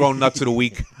full-grown nuts of the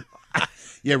week.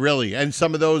 Yeah, really. And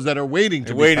some of those that are waiting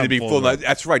to be full nuts.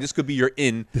 That's right. This could be your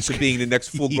to being the next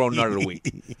full-grown nut of the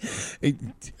week.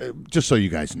 Just so you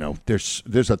guys know, there's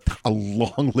a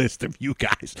long list of you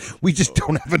guys. We just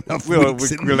don't have enough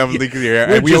weeks.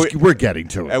 We're getting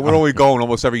to it. And we're only going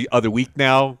almost every other week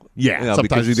now. Yeah,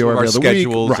 sometimes we do every other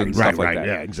schedules week. and stuff like that.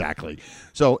 Yeah, exactly.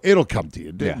 So it'll come to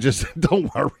you. Yeah. Just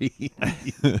don't worry.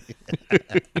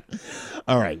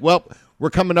 All right. Well, we're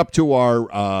coming up to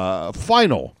our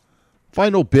final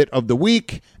bit of the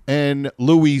week and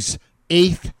Louie's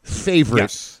 8th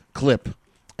favorite clip.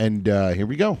 And here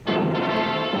we go.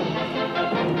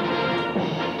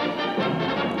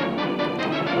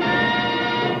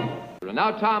 And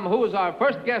now, Tom, who is our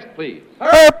first guest, please?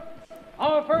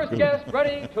 Our first guest,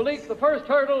 ready to leap the first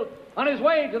hurdle on his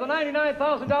way to the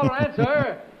 $99,000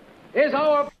 answer, is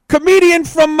our comedian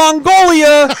from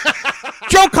Mongolia,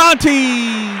 Joe Conti.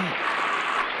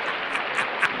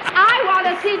 I want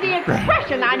to see the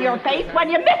expression on your face when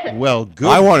you miss it. Well, good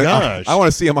gosh. I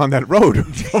want to see him on that road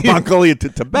from Mongolia to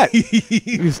Tibet.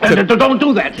 Don't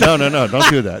do that. No, don't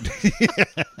do that.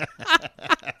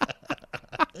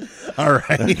 All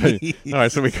right. All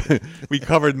right, so we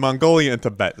covered Mongolia and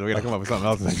Tibet. So we got to come up with something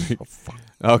else next week.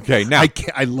 Okay, now.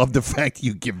 I love the fact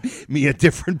you give me a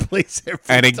different place every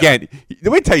And again,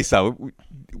 let me tell you something.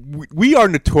 We are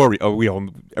notorious.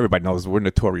 Everybody knows we're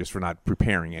notorious for not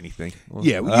preparing anything.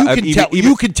 Yeah,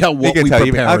 you can tell what we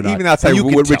prepare. Even outside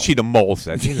what Richie the Mole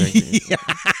said.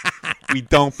 We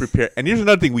don't prepare. And here's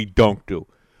another thing we don't do.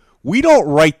 We don't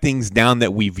write things down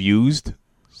that we've used.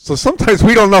 So sometimes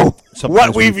we don't know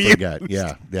what we've used.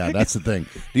 Yeah, that's the thing.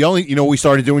 The only, what we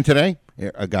started doing today?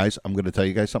 Guys, I'm going to tell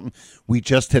you guys something. We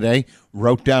just today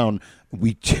wrote down,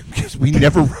 because we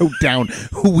never wrote down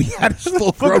who we had as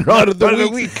full grown nut of the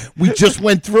week. We just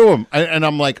went through them, and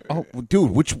I'm like, oh,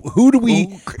 dude, who did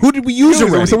we use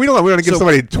already? So we don't want to give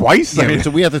somebody twice. Yeah,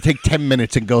 so we have to take 10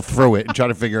 minutes and go through it and try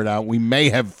to figure it out. We may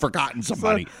have forgotten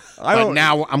somebody, but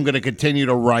now I'm going to continue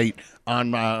to write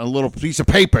on a little piece of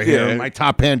paper here, in my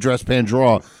top pan, dress pan,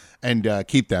 draw. And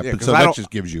keep that. Yeah, but so that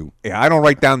just gives you. Yeah, I don't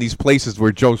write down these places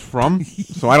where Joe's from,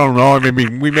 so I don't know. I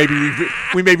mean, we may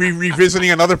be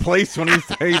revisiting another place one of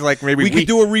these days. Like maybe we could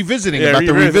do a revisiting about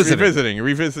the revisiting.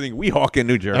 Revisiting Weehawken,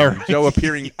 New Jersey. Right. Joe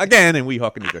appearing again in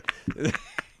Weehawken, New Jersey.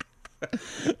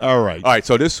 All right.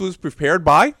 So this was prepared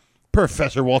by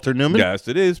Professor Walter Newman. Yes,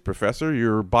 it is, Professor.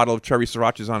 Your bottle of cherry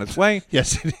sriracha is on its way.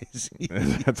 Yes, it is.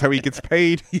 That's how he gets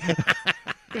paid.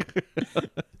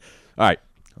 All right.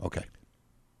 Okay.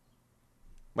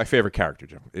 My favorite character,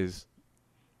 Jim, is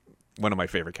one of my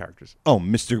favorite characters. Oh,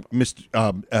 Mr.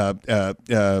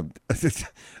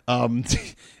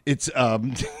 It's oh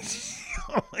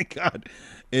my God.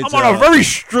 I'm on a very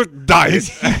strict diet.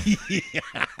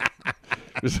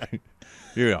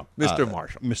 Mr.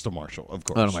 Marshall. Mr. Marshall, of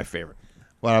course. One of my favorite.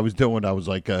 What I was doing, I was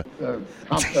like, yeah,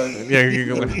 you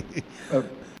go.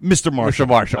 Mr. Marshall. Mr.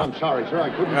 Marshall. I'm sorry, sir. I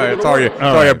couldn't. Sorry,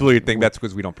 I blew your thing. That's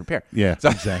because we don't prepare. Yeah, so,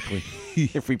 exactly.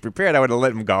 If we prepared, I would have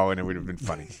let him go, and it would have been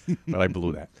funny. But I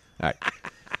blew that. All right.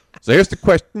 So here's the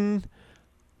question: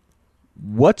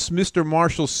 what's Mr.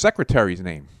 Marshall's secretary's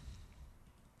name?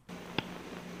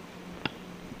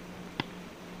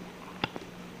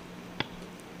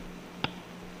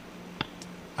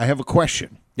 I have a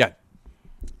question. Yeah.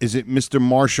 Is it Mr.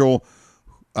 Marshall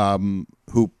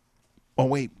who? Oh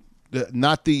wait.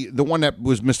 Not the one that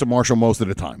was Mr. Marshall most of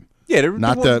the time. Yeah,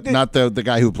 not the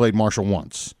guy who played Marshall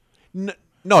once. No,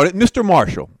 Mr.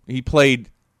 Marshall. He played.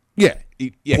 Yeah,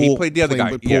 he played the other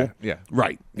guy. Yeah.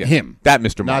 Right, Yeah. him. That Mr.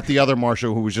 Marshall. Not the other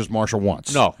Marshall who was just Marshall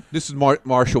once. No, this is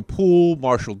Marshall Pool,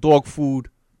 Marshall Dog Food.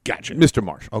 Gotcha. Mr.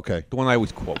 Marshall. Okay. The one I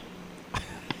always quote.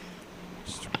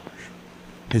 Mr. Marshall.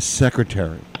 His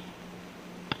secretary.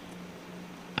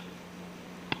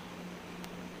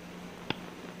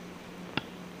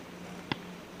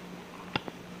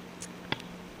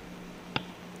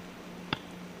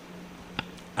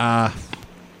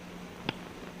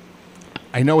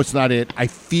 I know it's not it. I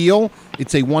feel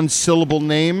it's a one-syllable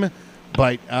name,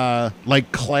 but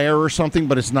like Claire or something,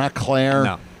 but it's not Claire.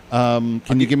 No.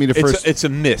 Can you give me the first? It's a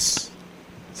Miss.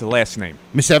 It's a last name.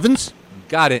 Miss Evans?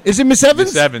 Got it. Is it Miss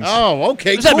Evans? Miss Evans. Oh,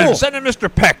 okay, Miss cool. Evans. Send in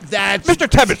Mr. Peck. That's Mr.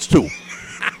 Tebbets, too.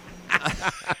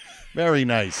 very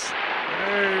nice.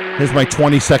 Here's my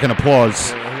 20-second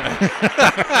applause.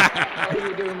 How do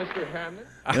you do, Mr. Hamlet?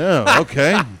 Yeah,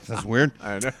 okay. That's weird.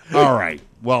 I know. All right.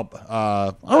 Well,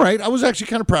 all right. I was actually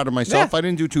kind of proud of myself. Yeah. I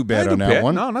didn't do too bad on that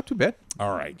one. No, not too bad.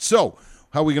 All right. So,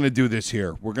 how are we going to do this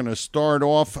here? We're going to start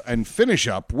off and finish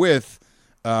up with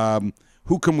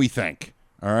who can we thank?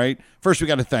 All right. First, we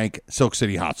got to thank Silk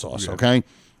City Hot Sauce, okay?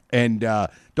 And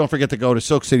don't forget to go to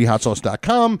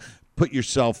silkcityhotsauce.com. Put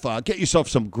yourself, get yourself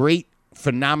some great,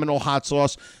 phenomenal hot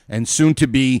sauce, and soon to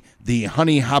be the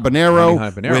Honey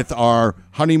Habanero, with our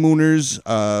Honeymooners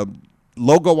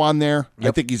logo on there. Yep.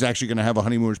 I think he's actually going to have a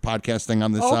Honeymooners podcast thing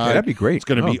on the side. That'd be great. It's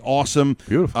going to be awesome.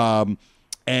 Beautiful.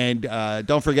 And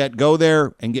don't forget, go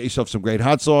there and get yourself some great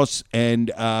hot sauce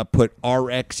and put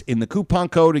RX in the coupon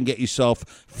code and get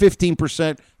yourself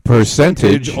 15%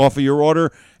 percentage off of your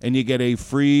order, and you get a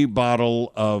free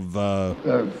bottle of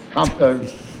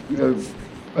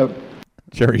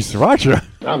Jerry Sriracha.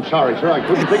 I'm sorry, sir. I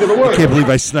couldn't think of the word. I can't believe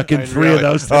I snuck in three of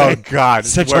those today. Oh, God.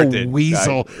 Such a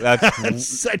weasel. That's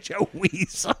such a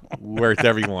weasel. Worth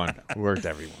everyone. Worth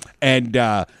everyone. And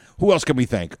who else can we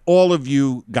thank? All of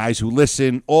you guys who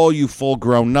listen, all you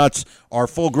full-grown nuts. Our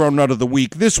full-grown nut of the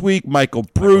week this week, Michael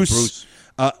Bruce.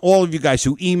 All of you guys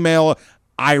who email.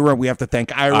 Ira, we have to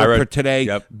thank Ira for today.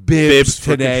 Yep. Bibbs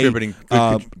for today. Contributing.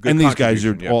 Good and these guys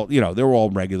are contribution, all, they're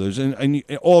all regulars. And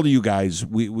all of you guys,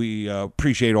 we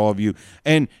appreciate all of you.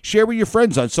 And share with your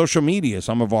friends on social media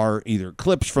some of our either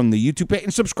clips from the YouTube page.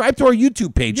 And subscribe to our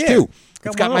YouTube page, too.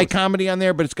 It's got my comedy on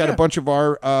there, but it's got a bunch of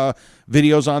our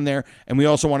videos on there. And we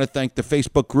also want to thank the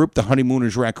Facebook group, the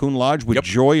Honeymooners Raccoon Lodge, with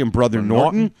Joy and Brother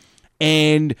Norton.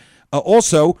 And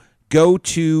also go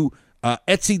to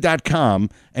Etsy.com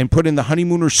and put in the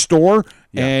Honeymooners store,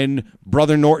 and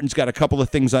Brother Norton's got a couple of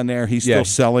things on there. He's still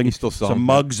selling. He's still selling some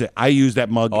mugs. I use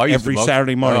that mug every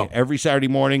Saturday morning. Every Saturday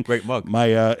morning. Great mug.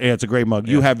 It's a great mug.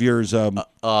 You have yours. A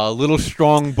little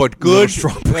strong but good.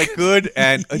 Good.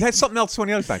 And it had something else on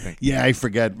the other side, I think. Yeah, I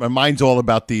forget. Mine's all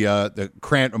about the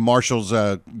Marshall's.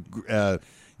 The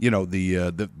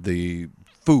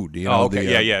food, the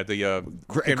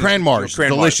Cranmars,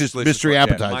 delicious mystery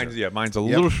appetizer. Mine's a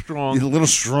little strong. He's a little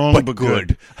strong, but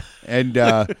good. And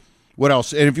what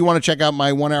else? And if you want to check out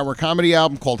my 1-hour comedy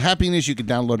album called Happiness, you can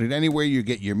download it anywhere you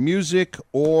get your music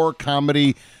or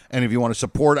comedy. And if you want to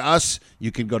support us,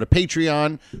 you can go to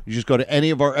Patreon. You just go to any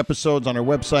of our episodes on our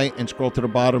website and scroll to the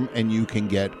bottom, and you can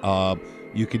get.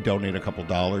 You could donate a couple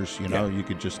dollars, you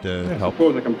could just help.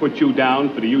 Suppose I can put you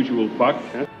down for the usual buck.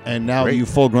 Huh? And now you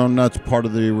full-grown nuts, part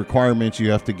of the requirements,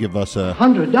 you have to give us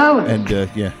 $100. And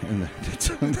and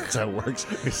that's how it works.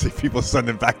 I see people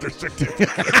sending back their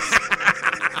certificates.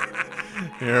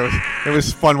 It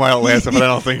was fun while it lasted, but I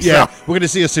don't think so. We're going to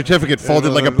see a certificate folded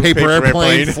like a paper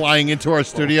airplane flying into our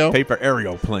studio. Paper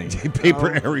aerial plane.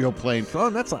 Aerial plane.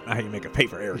 Son, that's not how you make a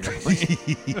paper aerial plane.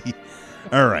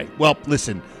 All right. Well,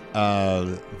 listen.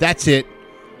 That's it.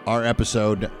 Our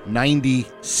episode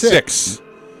 96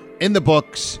 in the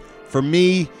books. For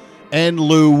me and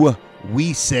Lou,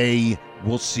 we say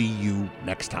we'll see you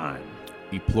next time.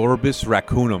 E pluribus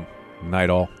raccoonum. Night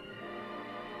all.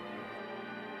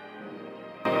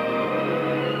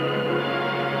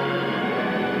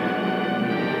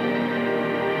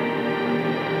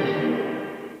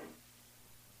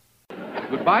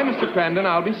 Goodbye, Mr. Crandon.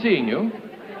 I'll be seeing you.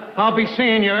 I'll be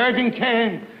seeing you, Irving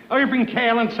Kale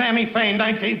and Sammy Fain,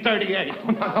 1938.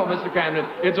 No, Mr. Crandon,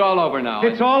 it's all over now.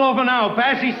 It's all over now.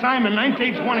 Bassy Simon,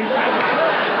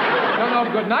 1927. No,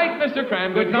 good night, Mr.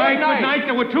 Crandon. Good night.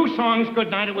 There were two songs,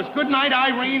 Good Night. It was Good Night,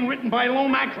 Irene, written by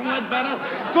Lomax and Ledbetter.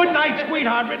 Good Night,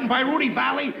 Sweetheart, written by Rudy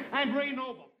Valley and Ray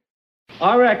Noble.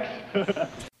 RX.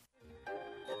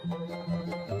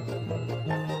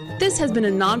 This has been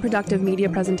a non-productive media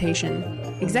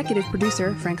presentation. Executive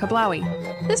Producer Frank Hablawi.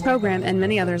 This program and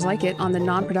many others like it on the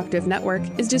Non-Productive Network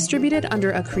is distributed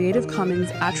under a Creative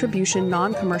Commons Attribution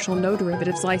Non-Commercial No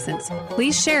Derivatives license.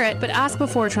 Please share it, but ask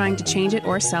before trying to change it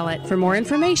or sell it. For more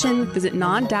information, visit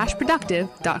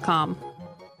non-productive.com.